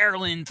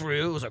barreling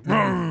through. It was like,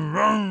 rrr,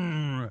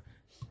 rrr.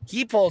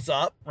 He pulls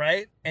up,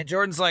 right? And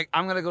Jordan's like,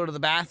 I'm going to go to the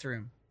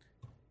bathroom.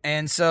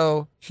 And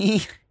so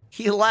he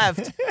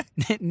left.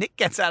 Nick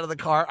gets out of the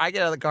car. I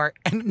get out of the car.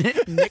 And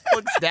Nick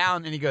looks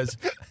down and he goes,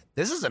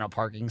 this isn't a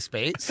parking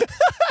space.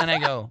 And I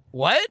go,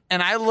 what?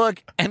 And I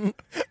look, and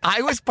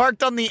I was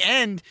parked on the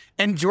end,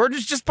 and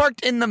Jordan's just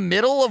parked in the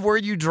middle of where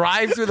you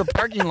drive through the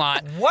parking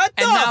lot. What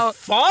the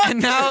fuck?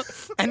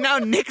 And now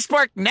Nick's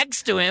parked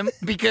next to him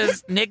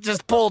because Nick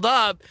just pulled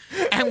up,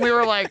 and we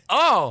were like,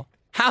 oh,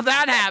 how'd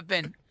that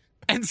happen?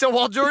 And so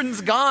while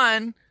Jordan's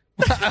gone,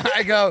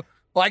 I go,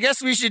 well, I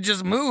guess we should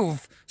just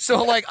move.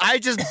 So, like, I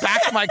just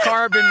backed my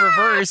car up in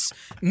reverse.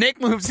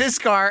 Nick moves his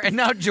car, and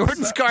now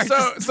Jordan's car is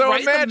right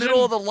in the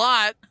middle of the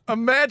lot.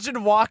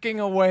 Imagine walking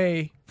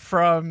away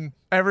from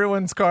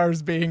everyone's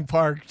cars being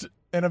parked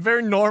in a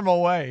very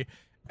normal way.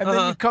 And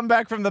then you come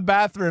back from the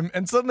bathroom,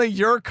 and suddenly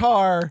your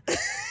car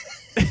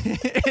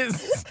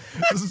is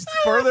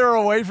further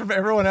away from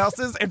everyone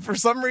else's, and for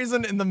some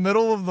reason in the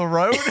middle of the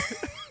road.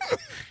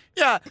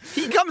 Yeah,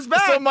 he comes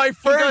back. So my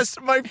first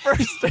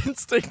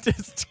instinct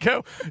is to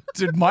go,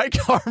 did my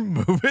car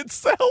move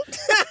itself?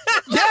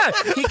 Yeah,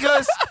 he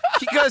goes,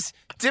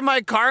 did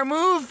my car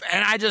move?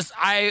 And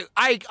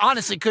I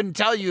honestly couldn't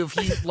tell you if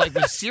he like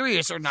was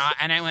serious or not.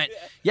 And I went,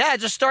 yeah,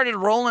 it just started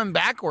rolling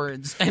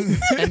backwards. And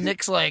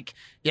Nick's like,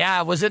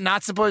 yeah, was it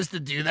not supposed to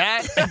do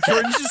that? And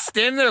Jordan's just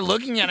standing there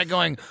looking at it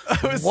going,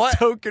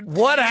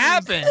 what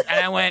happened?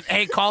 And I went,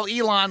 hey, call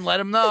Elon, let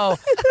him know.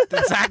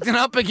 It's acting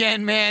up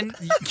again, man.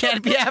 You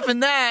can't be having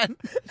that.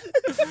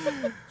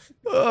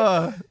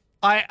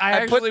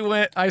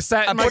 I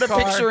sat in my car. I put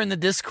a picture in the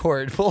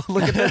Discord. We'll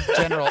look at the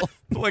general.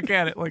 Look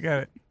at it.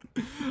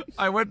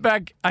 I went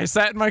back, I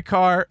sat in my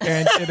car,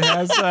 and it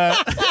has the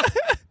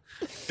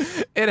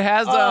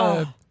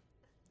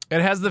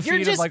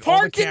feed of like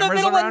all the cameras around it. You're just parked in the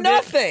middle of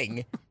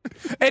nothing.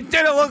 It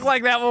didn't look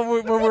like that when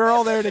we were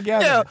all there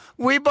together. Yeah,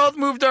 we both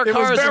moved our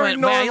cars and went,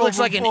 man, he looks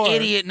like an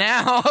idiot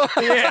now.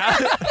 Yeah.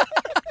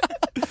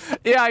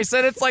 Yeah, I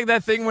said it's like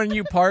that thing when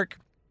you park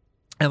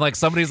and like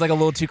somebody's like a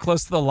little too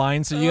close to the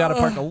line, so you got to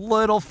park a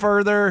little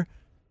further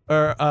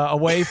or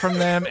away from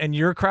them, and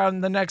you're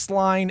crowding the next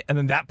line, and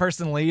then that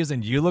person leaves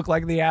and you look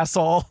like the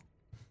asshole.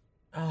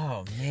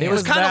 Oh, man. It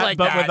was kind of like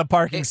but that. With a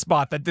parking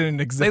spot that didn't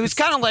exist. It was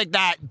kind of like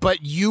that,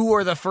 but you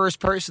were the first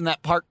person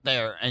that parked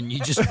there, and you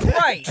just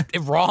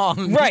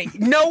wrong. Right.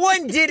 No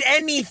one did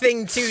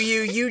anything to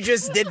you. You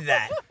just did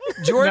that.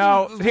 Jordan.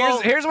 No,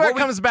 here's where it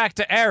comes back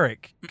to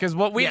Eric, because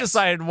what we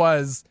decided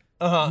was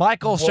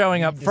Michael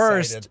showing up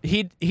first.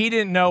 He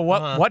didn't know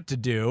what to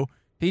do.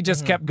 He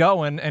just kept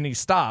going, and he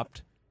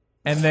stopped.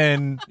 And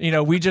then,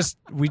 we just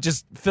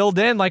filled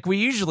in like we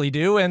usually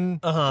do. And,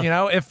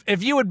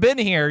 if you had been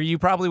here, you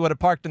probably would have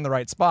parked in the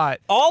right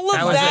spot. All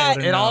of that.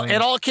 It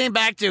all came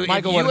back to,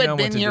 Michael, if you had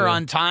been here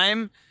on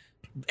time,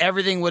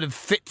 everything would have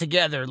fit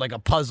together like a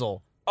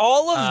puzzle.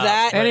 All of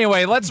that.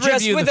 Anyway, let's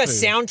review just with a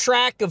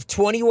soundtrack of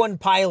 21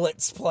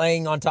 Pilots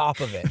playing on top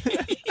of it.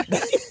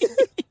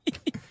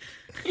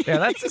 Yeah,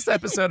 that's this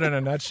episode in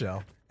a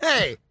nutshell.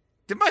 Hey,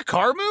 did my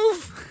car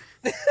move?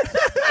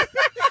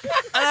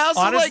 I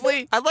also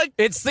honestly,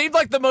 it seemed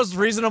like the most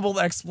reasonable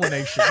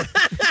explanation.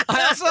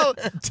 I also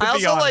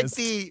like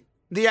the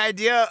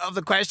idea of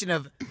the question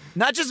of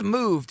not just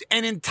moved,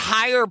 an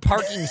entire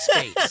parking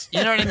space.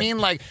 You know what I mean?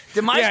 Like,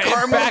 did my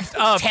car move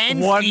up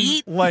 10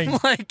 feet?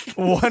 Length, like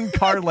one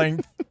car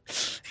length.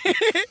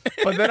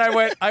 But then I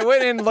went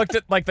in and looked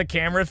at like the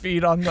camera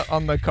feed on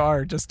the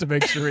car just to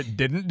make sure it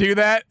didn't do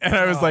that. And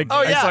I was I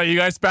saw you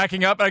guys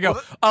backing up, and I go,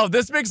 oh,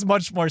 this makes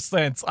much more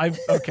sense.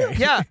 Okay.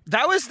 Yeah,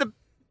 that was the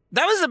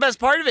best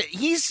part of it.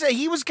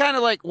 He was kind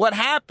of like, what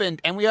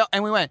happened? And we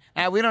went,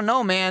 we don't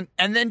know, man.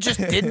 And then just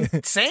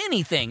didn't say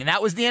anything. And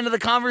that was the end of the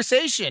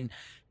conversation.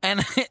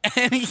 And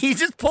he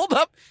just pulled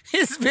up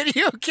his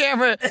video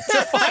camera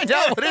to find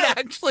out what had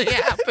actually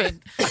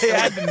happened. I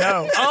had to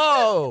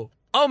know.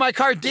 Oh, my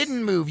car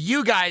didn't move.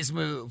 You guys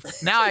move.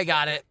 Now I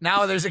got it.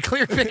 Now there's a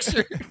clear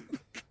picture.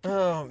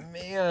 Oh,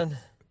 man.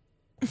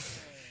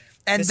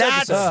 And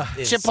that's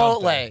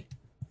Chipotle. Something.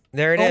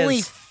 There it is.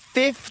 Only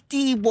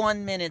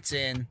 51 minutes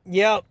in.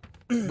 Yep.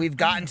 We've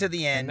gotten to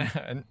the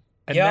end.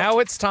 And now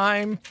it's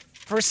time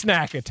for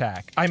Snack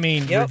Attack.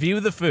 Review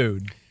the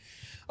food.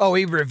 Oh,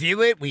 we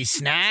review it, we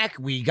snack,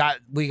 we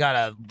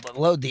gotta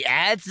load the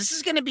ads. This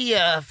is gonna be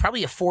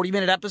probably a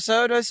 40-minute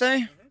episode, I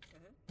say.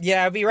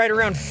 Yeah, it'd be right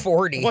around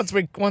 40. Once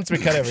we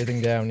cut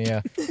everything down,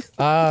 yeah.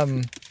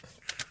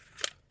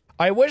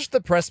 I wish the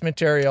press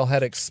material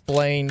had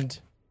explained,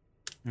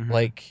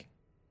 like,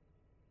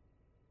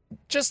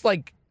 just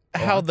like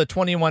how the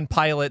 21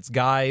 Pilots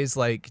guys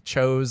like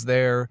chose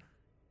their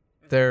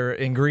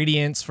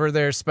ingredients for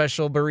their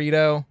special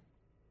burrito.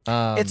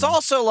 It's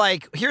also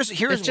like here's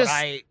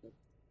just-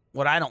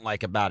 what I don't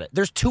like about it.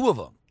 There's two of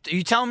them. Are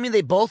you telling me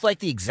they both like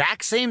the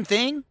exact same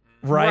thing?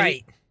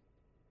 right.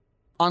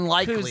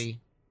 Unlikely.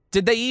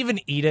 Did they even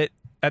eat it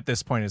at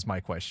this point is my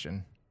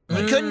question.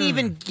 You couldn't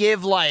even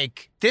give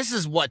like this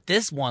is what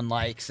this one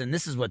likes and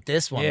this is what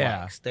this one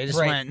Yeah. likes. They just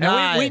Right. went. And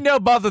Nah, we know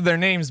both of their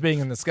names being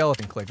in the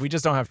Skeleton Click. We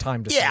just don't have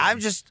time to say Yeah,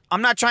 them.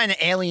 I'm not trying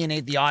to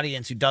alienate the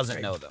audience who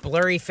doesn't know them.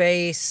 Blurry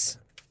face,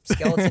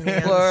 skeleton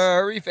hands.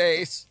 Blurry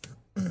face.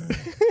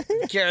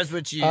 Who cares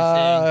what you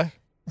think?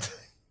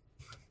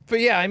 But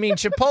yeah, I mean,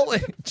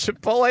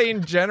 Chipotle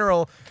in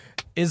general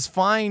is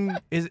fine.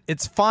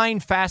 It's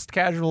fine, fast,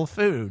 casual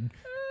food,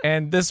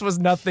 and this was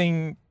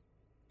nothing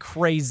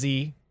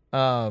crazy.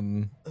 Oh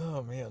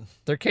man.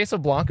 Their queso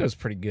blanco is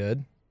pretty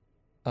good.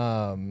 It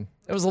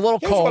was a little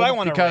Here's cold what I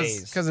wanna because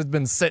raise. it's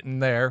been sitting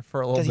there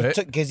for a little bit.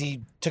 Because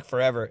he took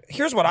forever.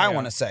 Here's what I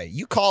want to say.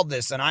 You called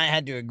this, and I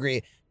had to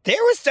agree. There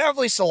was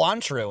definitely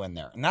cilantro in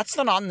there, and that's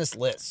not on this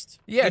list.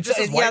 Yeah, it It's- just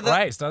says yeah, white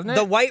rice, doesn't it?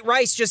 The white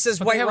rice just says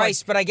But they white have, like-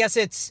 rice, but I guess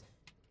it's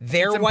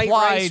their It's white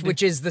rice, implied-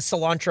 which is the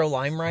cilantro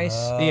lime rice.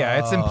 Yeah,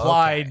 it's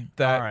implied okay.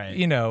 that, All right.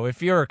 you know,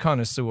 if you're a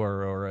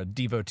connoisseur or a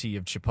devotee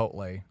of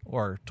Chipotle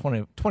or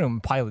 21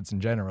 Pilots in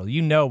general,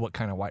 you know what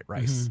kind of white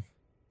rice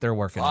they're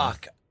working on.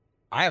 Fuck.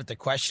 I have to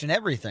question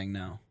everything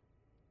now.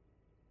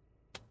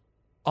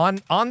 On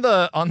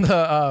the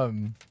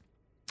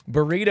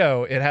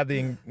burrito, it had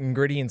the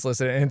ingredients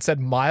listed and it said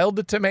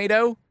mild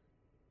tomato.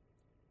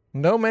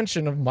 No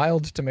mention of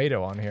mild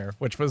tomato on here,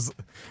 which was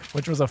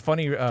a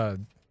funny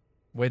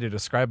way to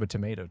describe a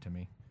tomato to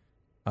me.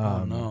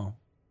 Oh no.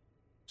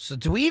 So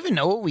do we even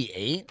know what we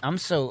ate? I'm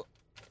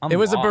It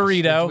was a lost.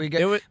 burrito.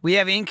 We, we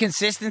have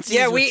inconsistencies.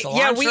 Yeah, with we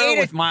cilantro, ate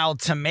with mild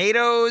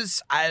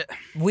tomatoes.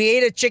 We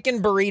ate a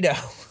chicken burrito.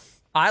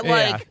 I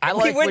like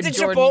we went to when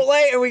Jordan-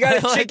 Chipotle and we got a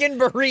I like- chicken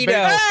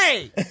burrito.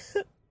 Hey,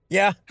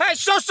 Yeah. hey,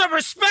 show some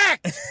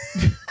respect.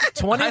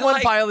 21 I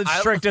like- Pilots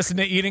I- tricked us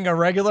into eating a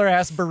regular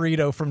ass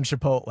burrito from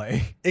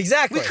Chipotle.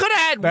 Exactly. We could have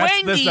had That's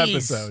Wendy's.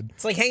 this episode.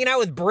 It's like hanging out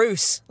with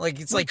Bruce. Like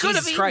it's We like could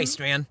have Jesus eaten- Christ,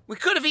 man. We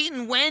could have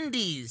eaten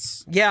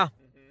Wendy's. Yeah.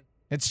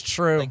 It's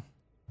true.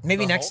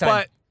 Maybe next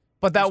time.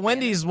 But that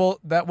Wendy's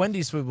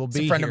food will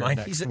be a friend of here mine.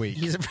 next week.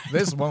 he's a-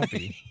 This won't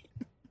be.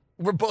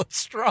 We're both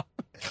strong.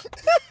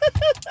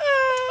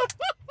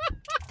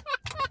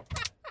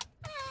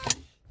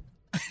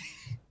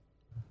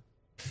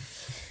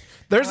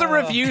 There's a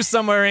review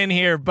somewhere in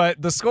here,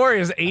 but the score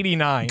is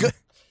 89.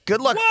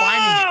 Good luck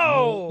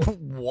Whoa! finding it.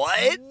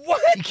 What?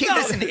 What You gave the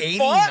this an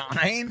fuck?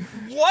 89?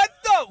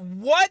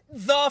 What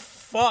the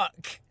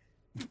fuck?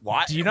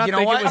 What? Do you not know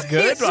think what? it was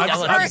good? Is I'm,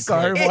 this I'm for-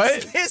 sorry, is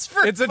what? this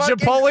for It's a fucking-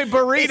 Chipotle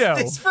burrito.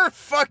 Is this for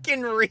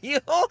fucking real?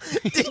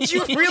 Did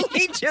you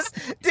really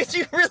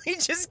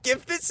just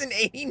give this an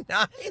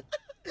 89?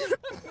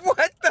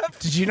 What the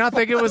Did you not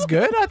think it was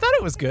good? I thought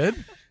it was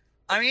good.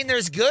 I mean,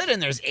 there's good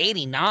and there's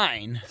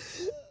 89.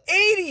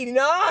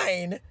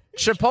 89?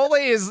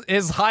 Chipotle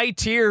is high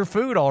tier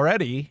food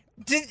already.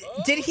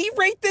 Did he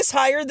rate this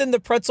higher than the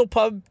Pretzel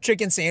Pub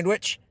chicken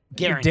sandwich?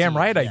 You're Guaranteed. damn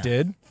right I yeah.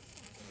 did.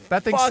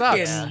 That thing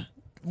Fucking sucks.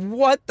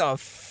 what the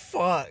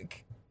fuck?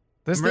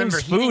 This Remember,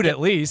 thing's he didn't food get- at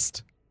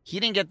least. He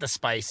didn't get the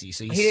spicy,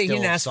 so he's He still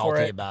didn't ask for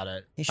salty it. about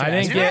it. He should I ask.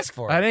 didn't You get asked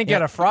for it. I didn't get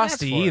Yeah, a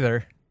frosty you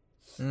asked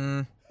for it.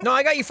 either. No,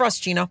 I got you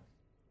Frosty Chino.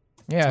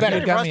 Yeah, if better.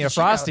 you got me a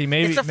frosty,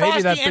 maybe It's a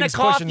maybe that Frosty and a thing's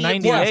pushing coffee.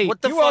 98.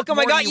 What the You're fuck welcome.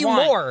 I more got do you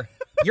want? more.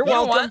 You're You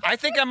know welcome. what? I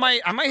think I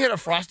might hit a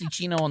Frosty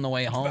Chino on the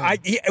way home.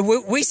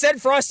 We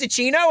said Frosty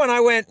Chino, and I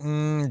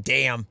went,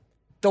 damn.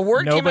 the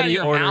word came out of Nobody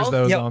your orders mouth.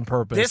 those Yep. on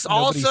purpose. This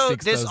Nobody also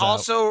seeks those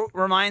out.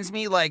 reminds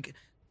me like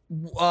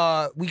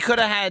we could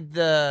have had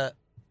the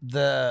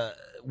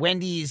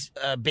Wendy's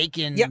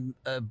bacon Yep.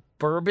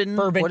 bourbon.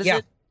 Bourbon, What is yeah.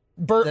 it?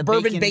 Bourbon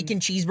bacon- bacon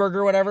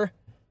cheeseburger, whatever.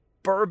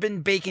 Bourbon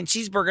bacon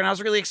cheeseburger, and I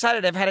was really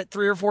excited. I've had it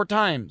 3 or 4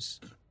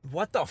 times.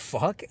 What the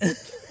fuck?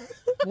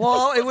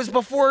 Well, it was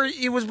before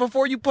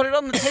you put it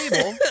on the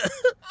table.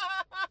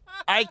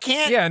 I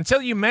can't. Yeah,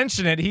 until you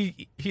mention it,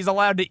 he's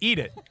allowed to eat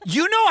it.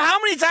 You know how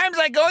many times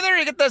I go there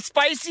to get the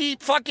spicy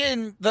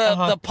fucking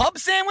the pub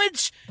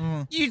sandwich?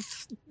 You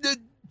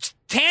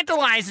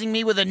tantalizing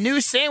me with a new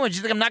sandwich.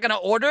 You think I'm not going to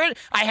order it?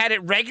 I had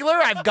it regular.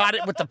 I've got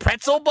it with the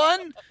pretzel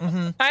bun.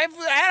 I've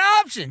had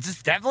options.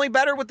 It's definitely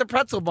better with the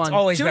pretzel bun.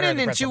 always Tune better in with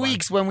the in pretzel 2 bun.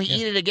 weeks when we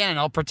eat it again.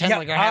 I'll pretend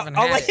like I haven't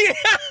I'll had let it.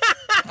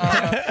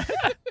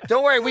 you-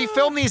 Don't worry, we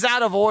filmed these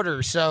out of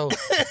order, so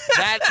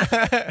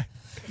that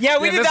Yeah,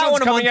 we Yeah, did this that one's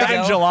one a coming month out in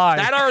ago. July.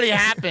 that already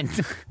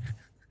happened.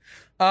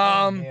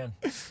 Man.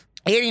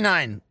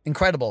 89,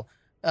 incredible.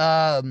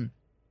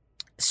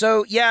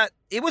 So yeah,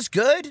 it was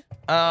good.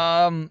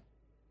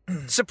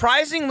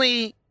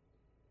 surprisingly,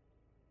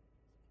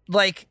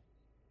 like,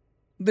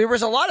 there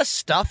was a lot of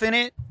stuff in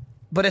it,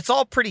 but it's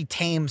all pretty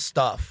tame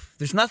stuff.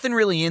 There's nothing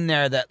really in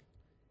there that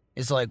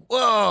is like,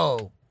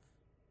 whoa,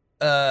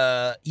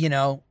 you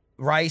know,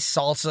 rice,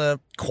 salsa,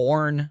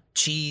 corn,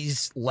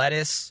 cheese,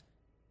 lettuce,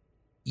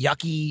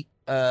 yucky.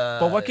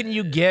 But what can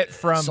you get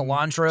from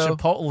cilantro?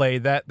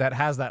 Chipotle that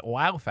has that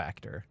wow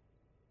factor?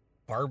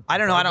 I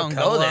don't know. I don't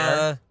go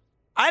there.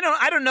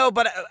 I don't know,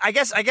 but I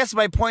guess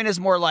my point is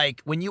more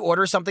like when you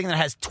order something that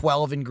has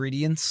 12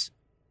 ingredients,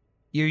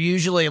 you're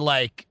usually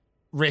like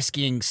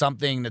risking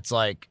something that's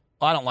like,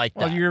 oh, I don't like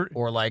that,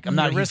 or like I'm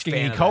not a huge risking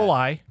fan E. of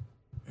coli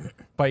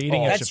by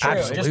eating a That's true.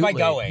 Chipotle. Just by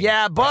going.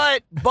 Yeah,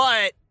 but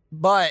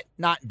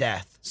not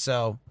death.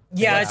 So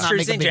Yeah, let's that's not true.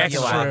 make a It's big in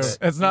deal Jack's out of true. it.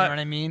 It's You not- know what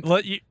I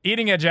mean?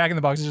 Eating at Jack in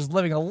the Box is just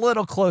living a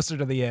little closer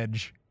to the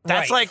edge.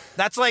 That's Right.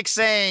 like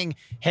saying,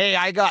 "Hey,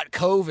 I got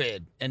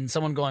COVID," and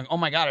someone going, "Oh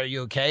my God, are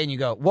you okay?" And you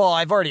go, "Well,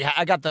 I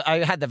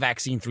had the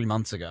vaccine 3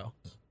 months ago,"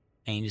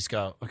 and you just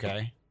go,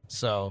 "Okay,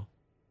 so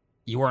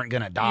you weren't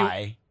gonna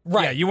die."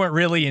 Right. Yeah, you weren't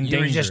really in You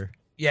were danger. just-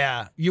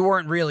 Yeah, you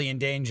weren't really in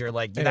danger.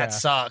 Like, Yeah. that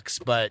sucks,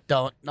 but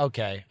don't.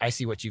 Okay, I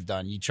see what you've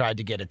done. You tried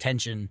to get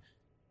attention,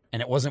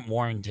 and it wasn't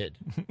warranted.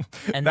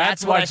 And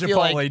that's that's why what I feel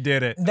Chipotle like.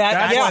 did it. That-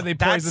 That's yeah, why they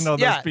poisoned all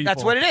those people.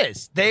 That's what it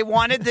is. They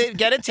wanted to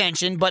get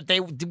attention, but they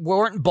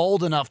weren't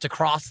bold enough to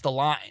cross the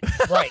line.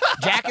 Right.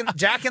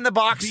 Jack in the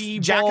Box. Be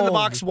Jack in the bold.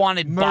 Box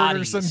wanted Murder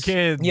bodies. some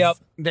kids. Yep.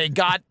 They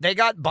got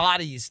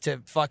bodies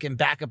to fucking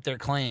back up their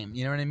claim.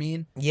 You know what I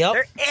mean? Yep.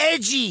 They're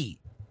edgy.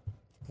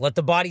 Let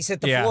the bodies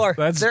hit the Yeah, floor.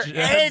 They're that's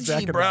edgy,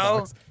 Jack in the bro.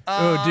 Box.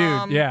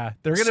 Oh, dude, yeah.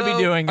 They're going to be so-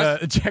 doing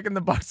Jack in the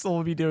Box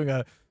will be doing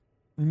a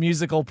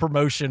musical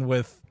promotion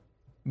with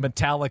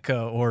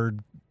Metallica or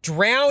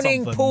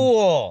Drowning something.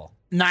 pool.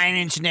 9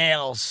 Inch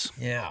Nails.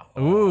 Yeah.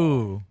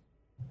 ooh,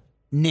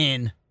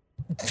 Nin.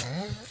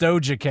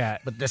 Doja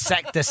Cat. But the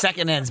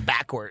second end's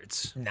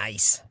backwards.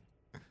 Nice.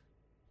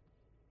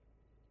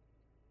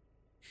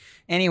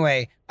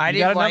 Anyway, I You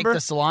got didn't a like number? the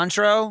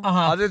cilantro. Uh-huh.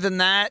 Other than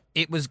that,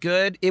 it was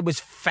good. It was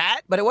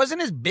fat, but it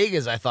wasn't as big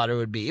as I thought it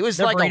would be. It was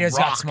Their like a burritos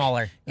rock. got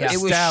smaller. Yeah.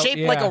 It was Stout,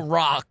 shaped like yeah. a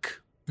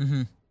rock.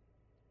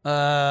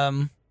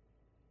 Mm-hmm.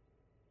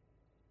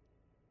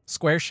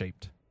 Square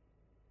shaped.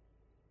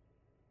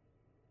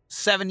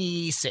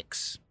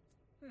 76.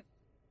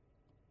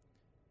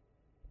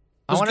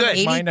 I was want to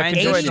good. find a I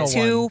enjoyed it.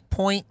 conditional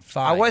one.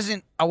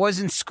 82.5. I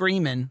wasn't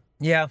screaming,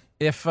 Yeah.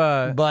 If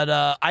but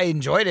I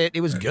enjoyed it.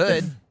 It was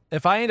good.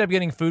 if I end up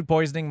getting food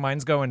poisoning,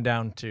 mine's going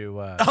down to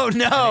Oh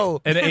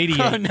no. an 88.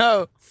 Oh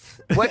no.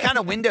 What kind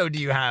of window do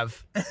you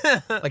have?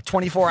 Like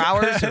 24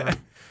 hours?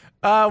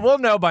 Or? We'll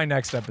know by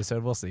next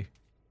episode. We'll see.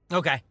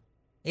 Okay.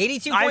 I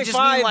just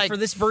 82.5 mean, like, for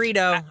this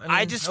burrito.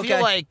 I just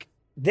feel like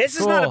this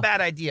is not a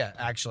bad idea,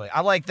 actually. I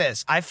like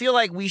this. I feel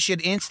like we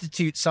should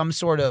institute some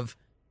sort of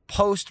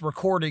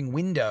post-recording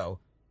window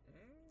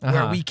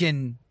where we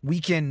can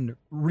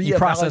reevaluate. You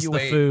process the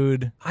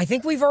food. I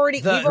think we've already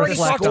The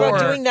talked about score.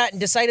 doing that and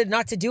decided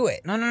not to do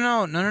it. No.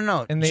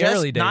 In the Just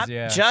early days, not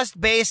yeah.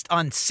 just based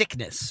on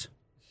sickness.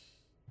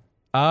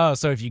 Oh,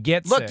 so if you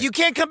get Look, sick, you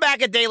can't come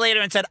back a day later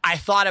and said, I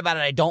thought about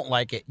it, I don't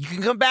like it. You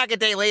can come back a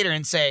day later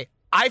and say,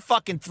 I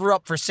fucking threw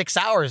up for 6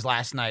 hours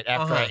last night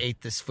after I ate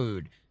this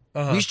food.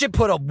 We should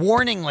put a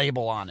warning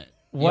label on it.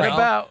 you What know?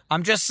 about-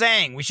 I'm just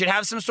saying, we should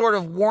have some sort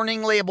of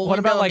warning label. What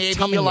about, window, like, maybe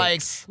tummy like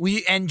aches?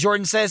 and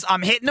Jordan says,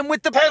 I'm hitting him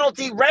with the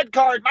penalty, red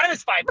card,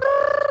 -5.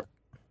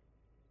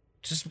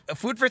 Just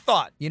food for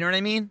thought. You know what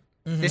I mean?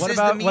 This What is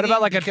about- the meeting what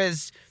about, like, a-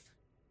 because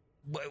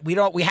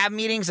we have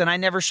meetings and I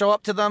never show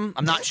up to them.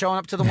 I'm not showing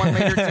up to the one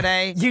later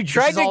today. You This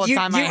tried is all to. the You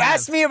time I have.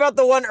 asked me about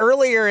the one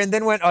earlier and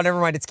then went, oh, never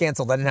mind. It's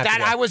canceled. I didn't have that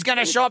to. I was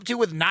gonna show up to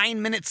with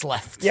 9 minutes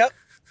left. Yep.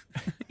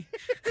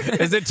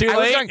 is it too I was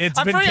late? going, It's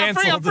I'm been free,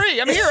 canceled. I'm free.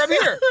 I'm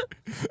here.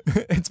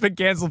 It's been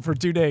canceled for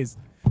 2 days.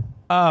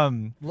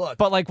 Look,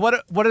 But like,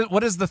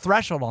 what is the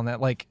threshold on that?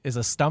 Like, is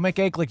a stomach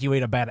ache like you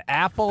ate a bad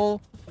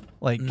apple?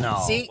 Like,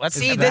 no. See, Let's-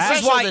 this the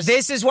is why threshold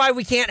this is why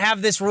we can't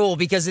have this rule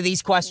because of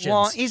these questions.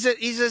 Well, he's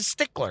a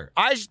stickler.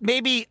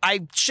 Maybe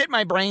I shit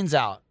my brains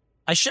out.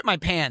 I shit my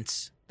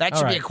pants. That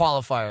should All be a right.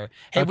 qualifier.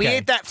 Hey, we Okay.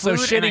 ate that So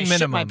food and I shitting shit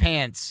my minimum.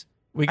 pants.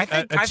 we I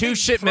think a I 2 think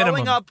shit throwing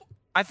minimum. up.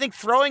 I think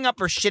throwing up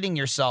or shitting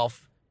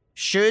yourself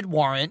should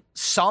warrant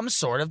some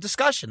sort of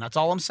discussion. That's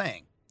all I'm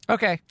saying.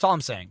 Okay, That's all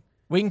I'm saying.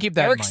 we can keep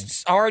that in mind.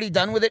 Eric's already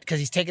done with it because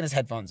he's taking his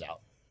headphones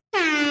out.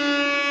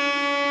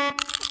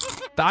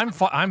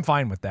 I'm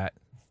fine with that.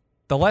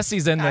 The less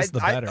he's in this, the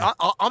better.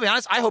 I'll be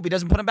honest. I hope he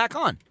doesn't put him back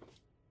on.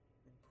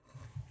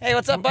 Hey,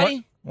 what's up,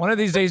 buddy? One of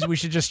these days, we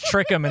should just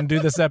trick him and do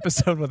this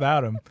episode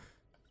without him.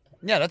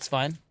 Yeah, that's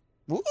fine.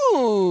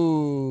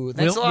 Ooh,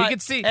 thanks We'll- a we lot.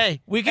 could see-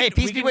 Hey, we hey, could-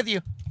 peace we be can- with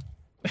you.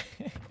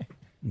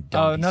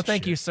 Oh no,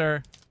 thank you,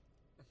 sir.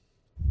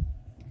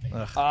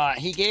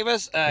 He gave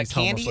us These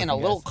candy and a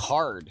homeless-looking little guys.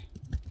 card.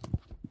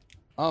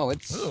 Oh,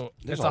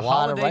 there's It's a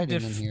lot of holiday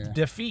writing in here.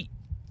 defeat.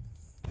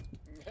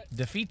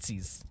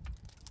 Defeatsies.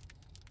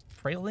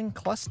 Trailing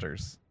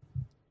clusters.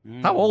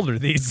 How old are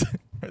these?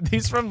 Are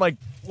these from like?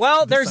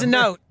 well, there's a December.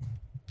 note.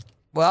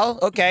 Well,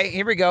 okay,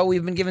 here we go.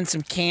 We've been given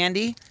some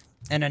candy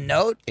and a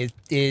note. It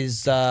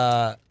is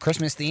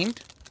Christmas themed.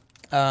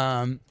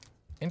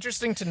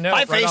 Interesting to note Hi,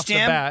 right Face off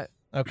Jam. the bat.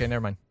 Okay,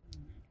 never mind.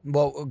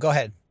 Well, go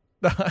ahead.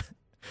 I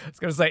was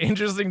gonna say,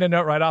 interesting to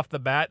note right off the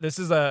bat. This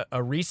is a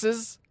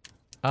Reese's,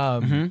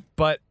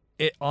 but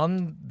it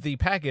on the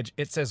package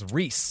it says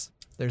Reese.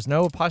 There's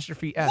no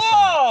apostrophe S.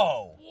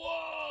 Whoa!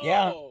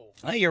 Yeah.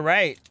 Oh, you're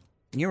right.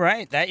 You're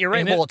right. You're right.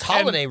 And Well, it- it's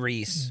holiday and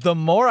Reese. The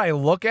more I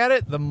look at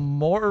it, the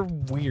more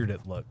weird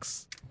it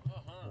looks.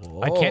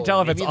 I can't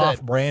tell if it's maybe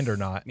off-brand or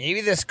not.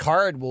 Maybe this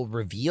card will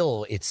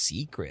reveal its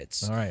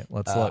secrets. All right,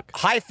 let's look.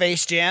 Hi,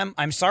 Face Jam.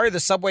 I'm sorry the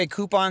Subway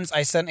coupons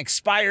I sent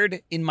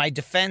expired. In my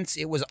defense,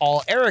 it was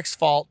all Eric's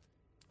fault.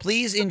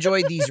 Please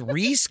enjoy these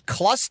Reese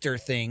cluster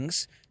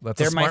things.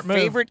 That's a They're my smart move.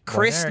 favorite Go, Eric.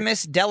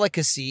 Christmas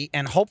delicacy,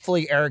 and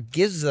hopefully Eric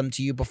gives them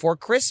to you before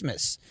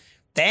Christmas.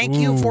 Thank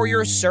you for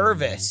your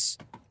service.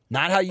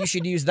 Not how you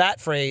should use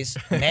that phrase,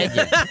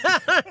 Megan.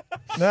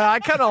 No, I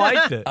kind of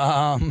liked it.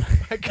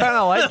 I kind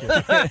of like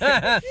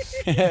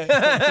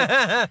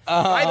it.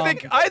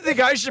 I think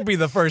I should be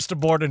the first to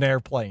board an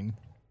airplane.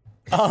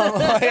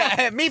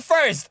 Me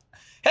first.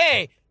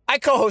 Hey, I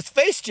co-host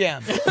Face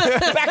Jam.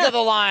 Back of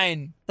the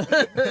line.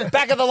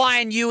 Back of the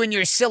line, you and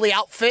your silly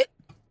outfit,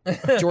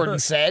 Jordan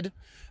said.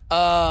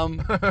 So,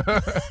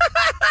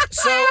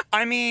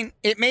 I mean,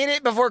 it made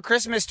it before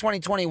Christmas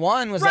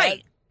 2021. Was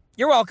Right.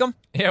 You're welcome.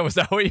 Yeah, was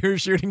that what you were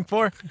shooting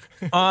for?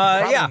 that?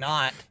 Probably Yeah.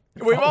 not.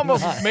 We've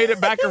almost made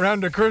it back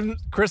around to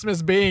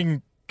Christmas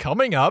being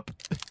coming up.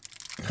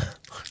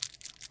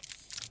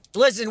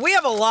 Listen, we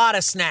have a lot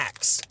of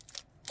snacks.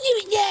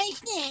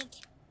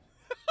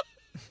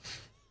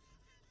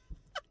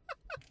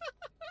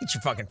 Eat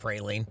your fucking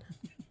praline.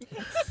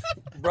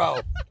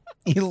 Bro,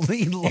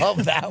 he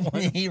loved that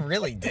one. He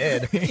really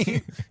did.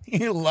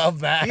 He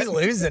loved that. He's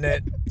losing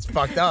it. It's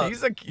fucked up.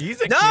 He's a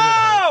kid at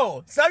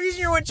No! Stop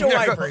using your windshield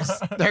wipers.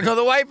 There go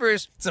the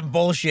wipers. Some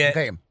bullshit.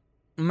 Okay, I'm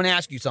going to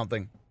ask you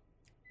something.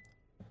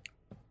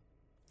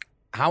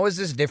 How is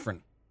this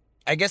different?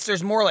 I guess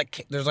there's more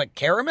there's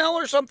caramel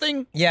or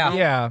something?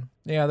 Yeah.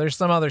 Yeah, there's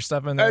some other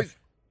stuff in there.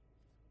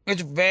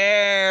 It's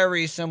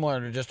very similar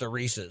to just a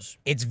Reese's.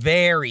 It's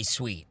very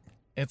sweet.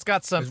 It's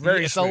got some. It's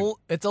very it's sweet.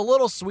 a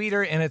little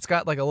sweeter, and it's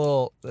got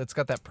it's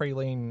got that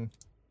praline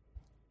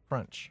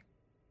crunch.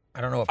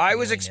 I don't know what I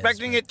was praline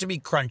expecting is, it to be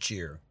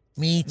crunchier.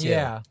 but- Me too.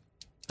 Yeah,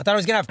 I thought it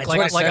was going to have It's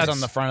clusters. what it like says a- on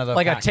the front of the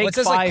like a pack. take What's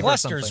this, five like or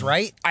clusters, something.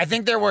 right? I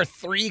think there were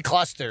 3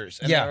 clusters,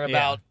 and Yeah. they're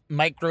about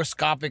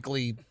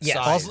microscopically Yes.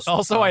 sized.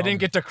 Also, I didn't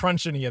get to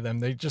crunch any of them.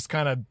 They just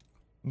kind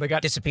of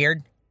got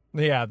Disappeared.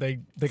 yeah. They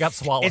got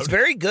swallowed. It's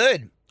very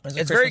good. It's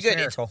It's a very Christmas good.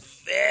 miracle.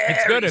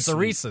 It's good. It's a sweet.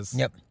 Reese's.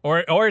 Yep.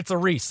 Or it's a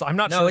Reese. I'm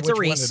not No, sure it's a which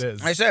Reese. one it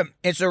is. I said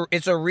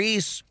it's a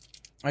Reese.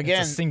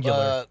 Again,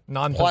 singular,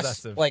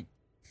 non-possessive. Plus,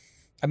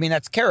 I mean,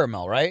 that's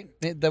caramel, right?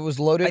 That was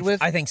loaded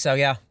with. I think so,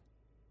 yeah.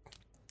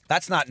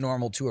 That's not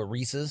normal to a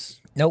Reese's,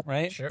 Nope.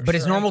 right? Sure, But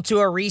it's sure. normal to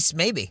a Reese,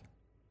 maybe.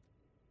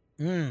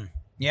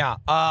 Yeah.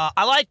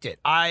 I liked it.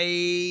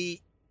 I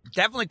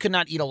definitely could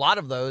not eat a lot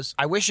of those.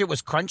 I wish it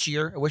was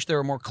crunchier. I wish there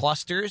were more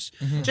clusters,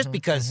 just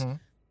because I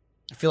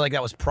feel like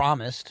that was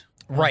promised.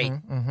 Right.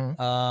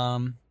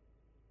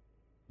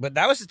 But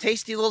that was a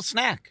tasty little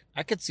snack.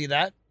 I could see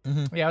that.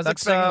 Yeah, I was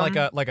That's,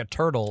 expecting like a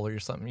turtle or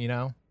something. You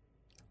know.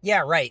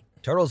 Yeah, right.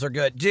 Turtles are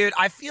good. Dude,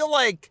 I feel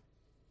like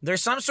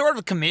there's some sort of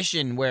a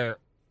commission where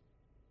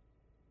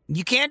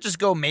you can't just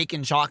go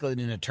making chocolate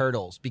into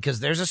turtles because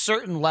there's a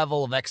certain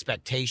level of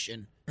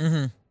expectation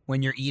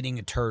when you're eating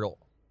a turtle.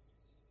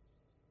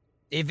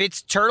 If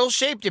it's turtle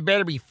shaped, it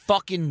better be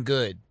fucking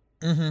good.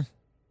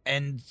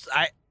 And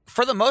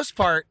for the most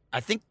part, I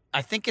think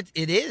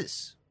it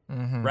is.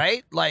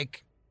 Right?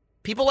 Like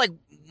people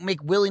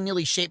make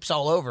willy-nilly shapes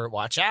all over.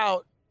 Watch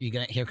out.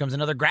 Here comes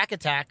another Grack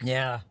attack.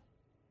 Yeah.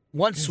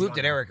 One swooped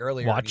at Eric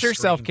earlier. and Watch he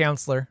yourself, screamed.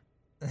 counselor.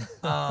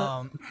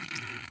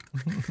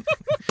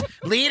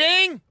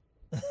 Leading.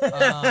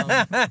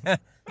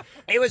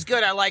 It was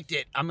good. I liked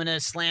it. I'm gonna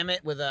slam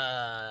it with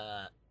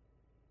a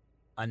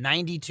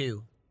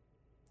 92.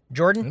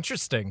 Jordan?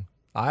 Interesting.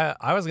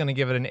 I was gonna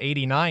give it an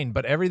 89,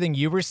 but everything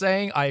you were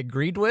saying I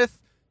agreed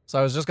with, so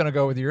I was just gonna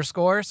go with your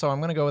score. So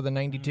I'm gonna go with a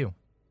 92.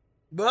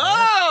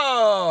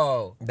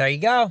 Whoa! There you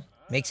go.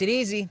 Makes it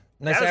easy.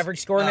 Nice That was- average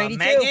score,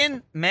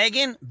 92.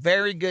 Megan,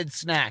 very good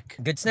snack.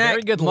 Good snack.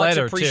 Very good Much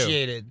letter too.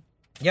 appreciated.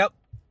 Yep.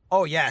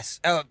 Oh yes,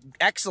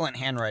 excellent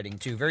handwriting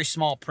too. Very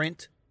small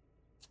print.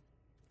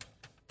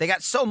 They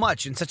got so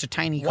much in such a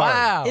tiny card.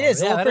 Wow, It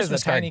is a Yeah, little that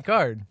Christmas is a tiny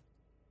card.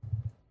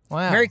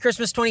 Wow. Merry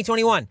Christmas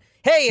 2021.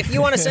 Hey, if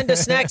you want to send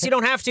us snacks, you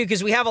don't have to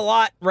because we have a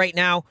lot right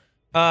now.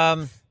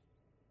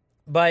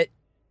 But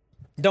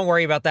don't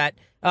worry about that.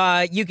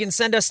 You can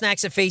send us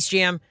snacks at Face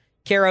Jam,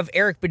 care of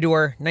Eric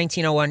Bedour,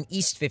 1901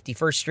 East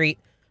 51st Street,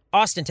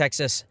 Austin,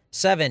 Texas,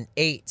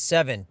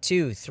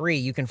 78723.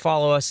 You can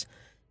follow us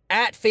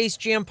at Face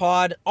Jam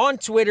Pod on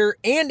Twitter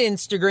and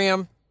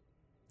Instagram.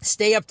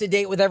 Stay up to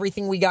date with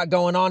everything we got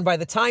going on. By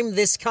the time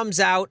this comes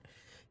out,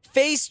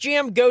 Face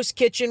Jam Ghost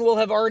Kitchen will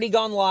have already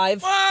gone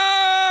live.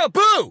 Whoa!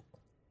 Boo!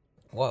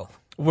 Whoa.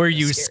 Were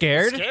you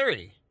scared?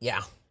 Scary.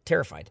 Yeah,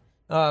 terrified.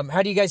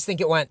 How do you guys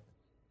think it went?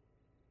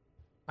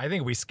 I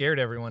think we scared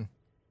everyone.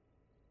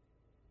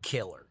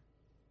 Killer.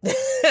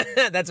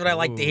 That's what I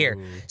like to hear.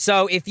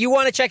 So if you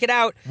want to check it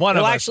out, One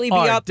it'll of us actually be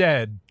are up.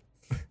 dead.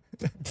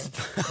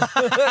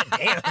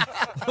 Damn.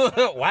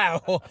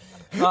 Wow.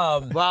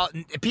 Well,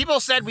 people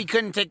said we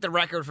couldn't take the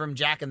record from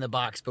Jack in the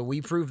Box, but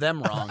we proved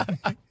them wrong.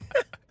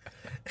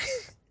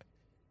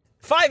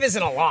 5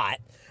 isn't a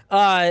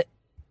lot.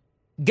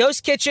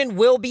 Ghost Kitchen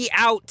will be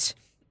out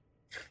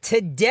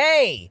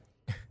today,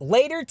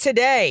 later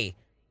today,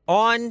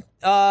 on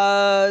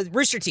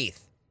Rooster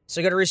Teeth.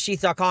 So go to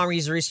roosterteeth.com or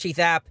use the Rooster Teeth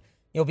app.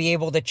 You'll be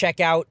able to check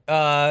out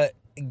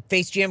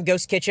Face Jam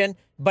Ghost Kitchen,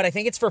 but I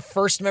think it's for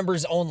first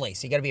members only.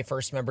 So you got to be a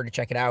first member to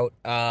check it out.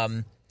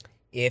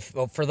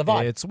 For the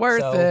VOD. It's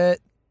worth So,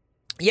 it.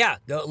 Yeah,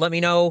 go, let me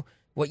know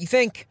what you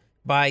think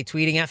by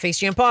tweeting at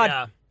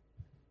FaceJamPod.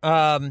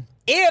 Yeah.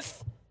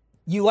 If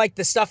you like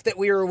the stuff that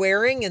we were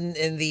wearing and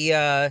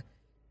the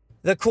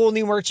cool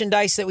new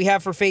merchandise that we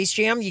have for Face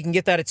Jam, you can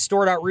get that at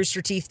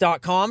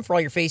store.roosterteeth.com for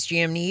all your Face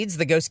Jam needs.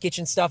 The Ghost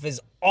Kitchen stuff is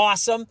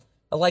awesome.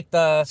 I like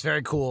the It's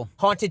very cool.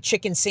 Haunted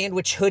Chicken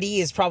Sandwich hoodie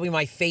is probably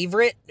my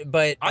favorite,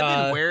 but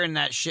I've been wearing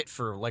that shit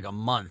for like a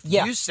month.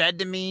 Yeah. You said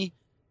to me,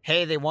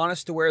 hey, they want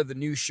us to wear the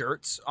new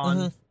shirts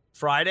on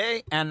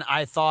Friday. And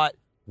I thought,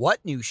 what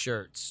new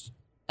shirts?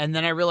 And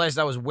then I realized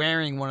I was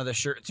wearing one of the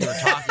shirts you were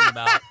talking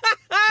about.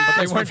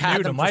 Because weren't we've had new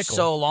to them for Michael.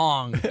 so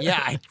long.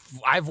 Yeah,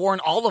 I've worn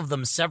all of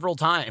them several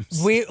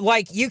times.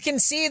 you can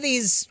see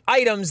these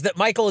items that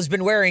Michael has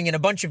been wearing in a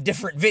bunch of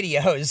different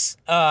videos.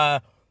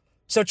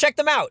 So check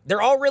them out.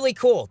 They're all really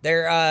cool. We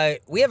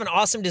have an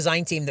awesome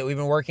design team that we've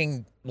been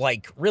working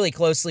like really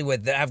closely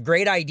with that have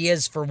great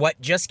ideas for what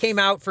just came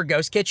out for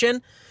Ghost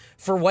Kitchen,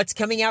 for what's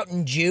coming out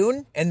in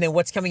June, and then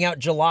what's coming out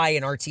July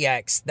in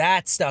RTX.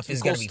 That stuff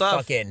is cool going to be stuff.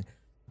 fucking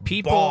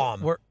People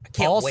bomb. were I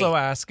can't also wait.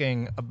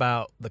 asking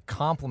about the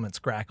Compliments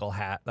Crackle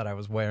hat that I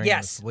was wearing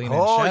Yes. in the Selena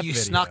and Oh, Chef you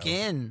video. snuck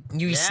in.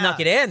 You Yeah. snuck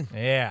it in.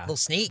 Yeah. Little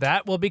sneak.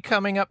 That will be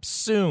coming up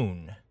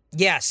soon.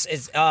 Yes,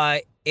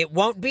 it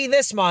won't be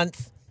this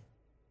month.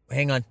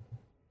 Hang on.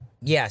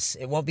 Yes,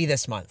 it won't be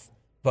this month.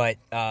 But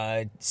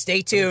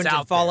stay tuned out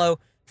and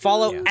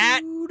follow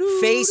at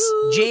Face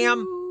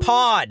Jam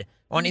Pod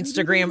on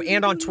Instagram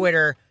and on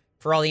Twitter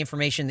for all the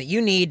information that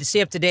you need to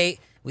stay up to date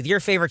with your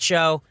favorite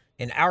show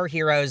and our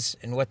heroes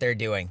and what they're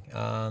doing.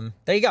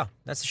 There you go.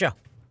 That's the show.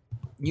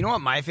 You know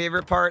what my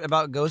favorite part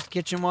about Ghost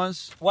Kitchen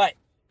was? What?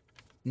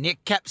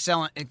 Nick kept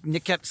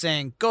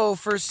saying, "Go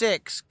for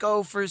 6,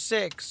 go for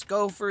 6,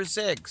 go for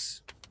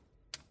 6."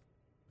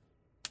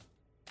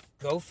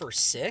 Go for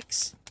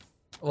 6?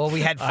 Well,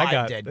 we had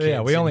 5 dead kids.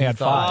 yeah, we only and he had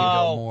thought 5. to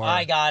go Oh, more.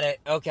 I got it.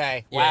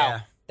 Okay. Wow. Yeah.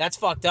 That's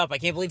fucked up. I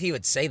can't believe he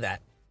would say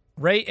that.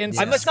 Rate and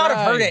I must not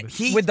have heard it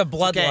subscribe. with the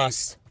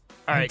bloodlust.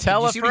 All right, Tell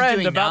did you a see what he's friend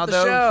doing about now, the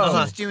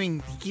though?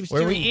 show. He keeps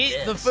Where we doing eat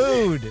the this.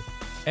 food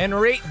and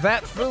rate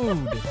that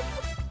food.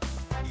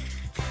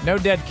 No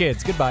dead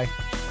kids. Goodbye.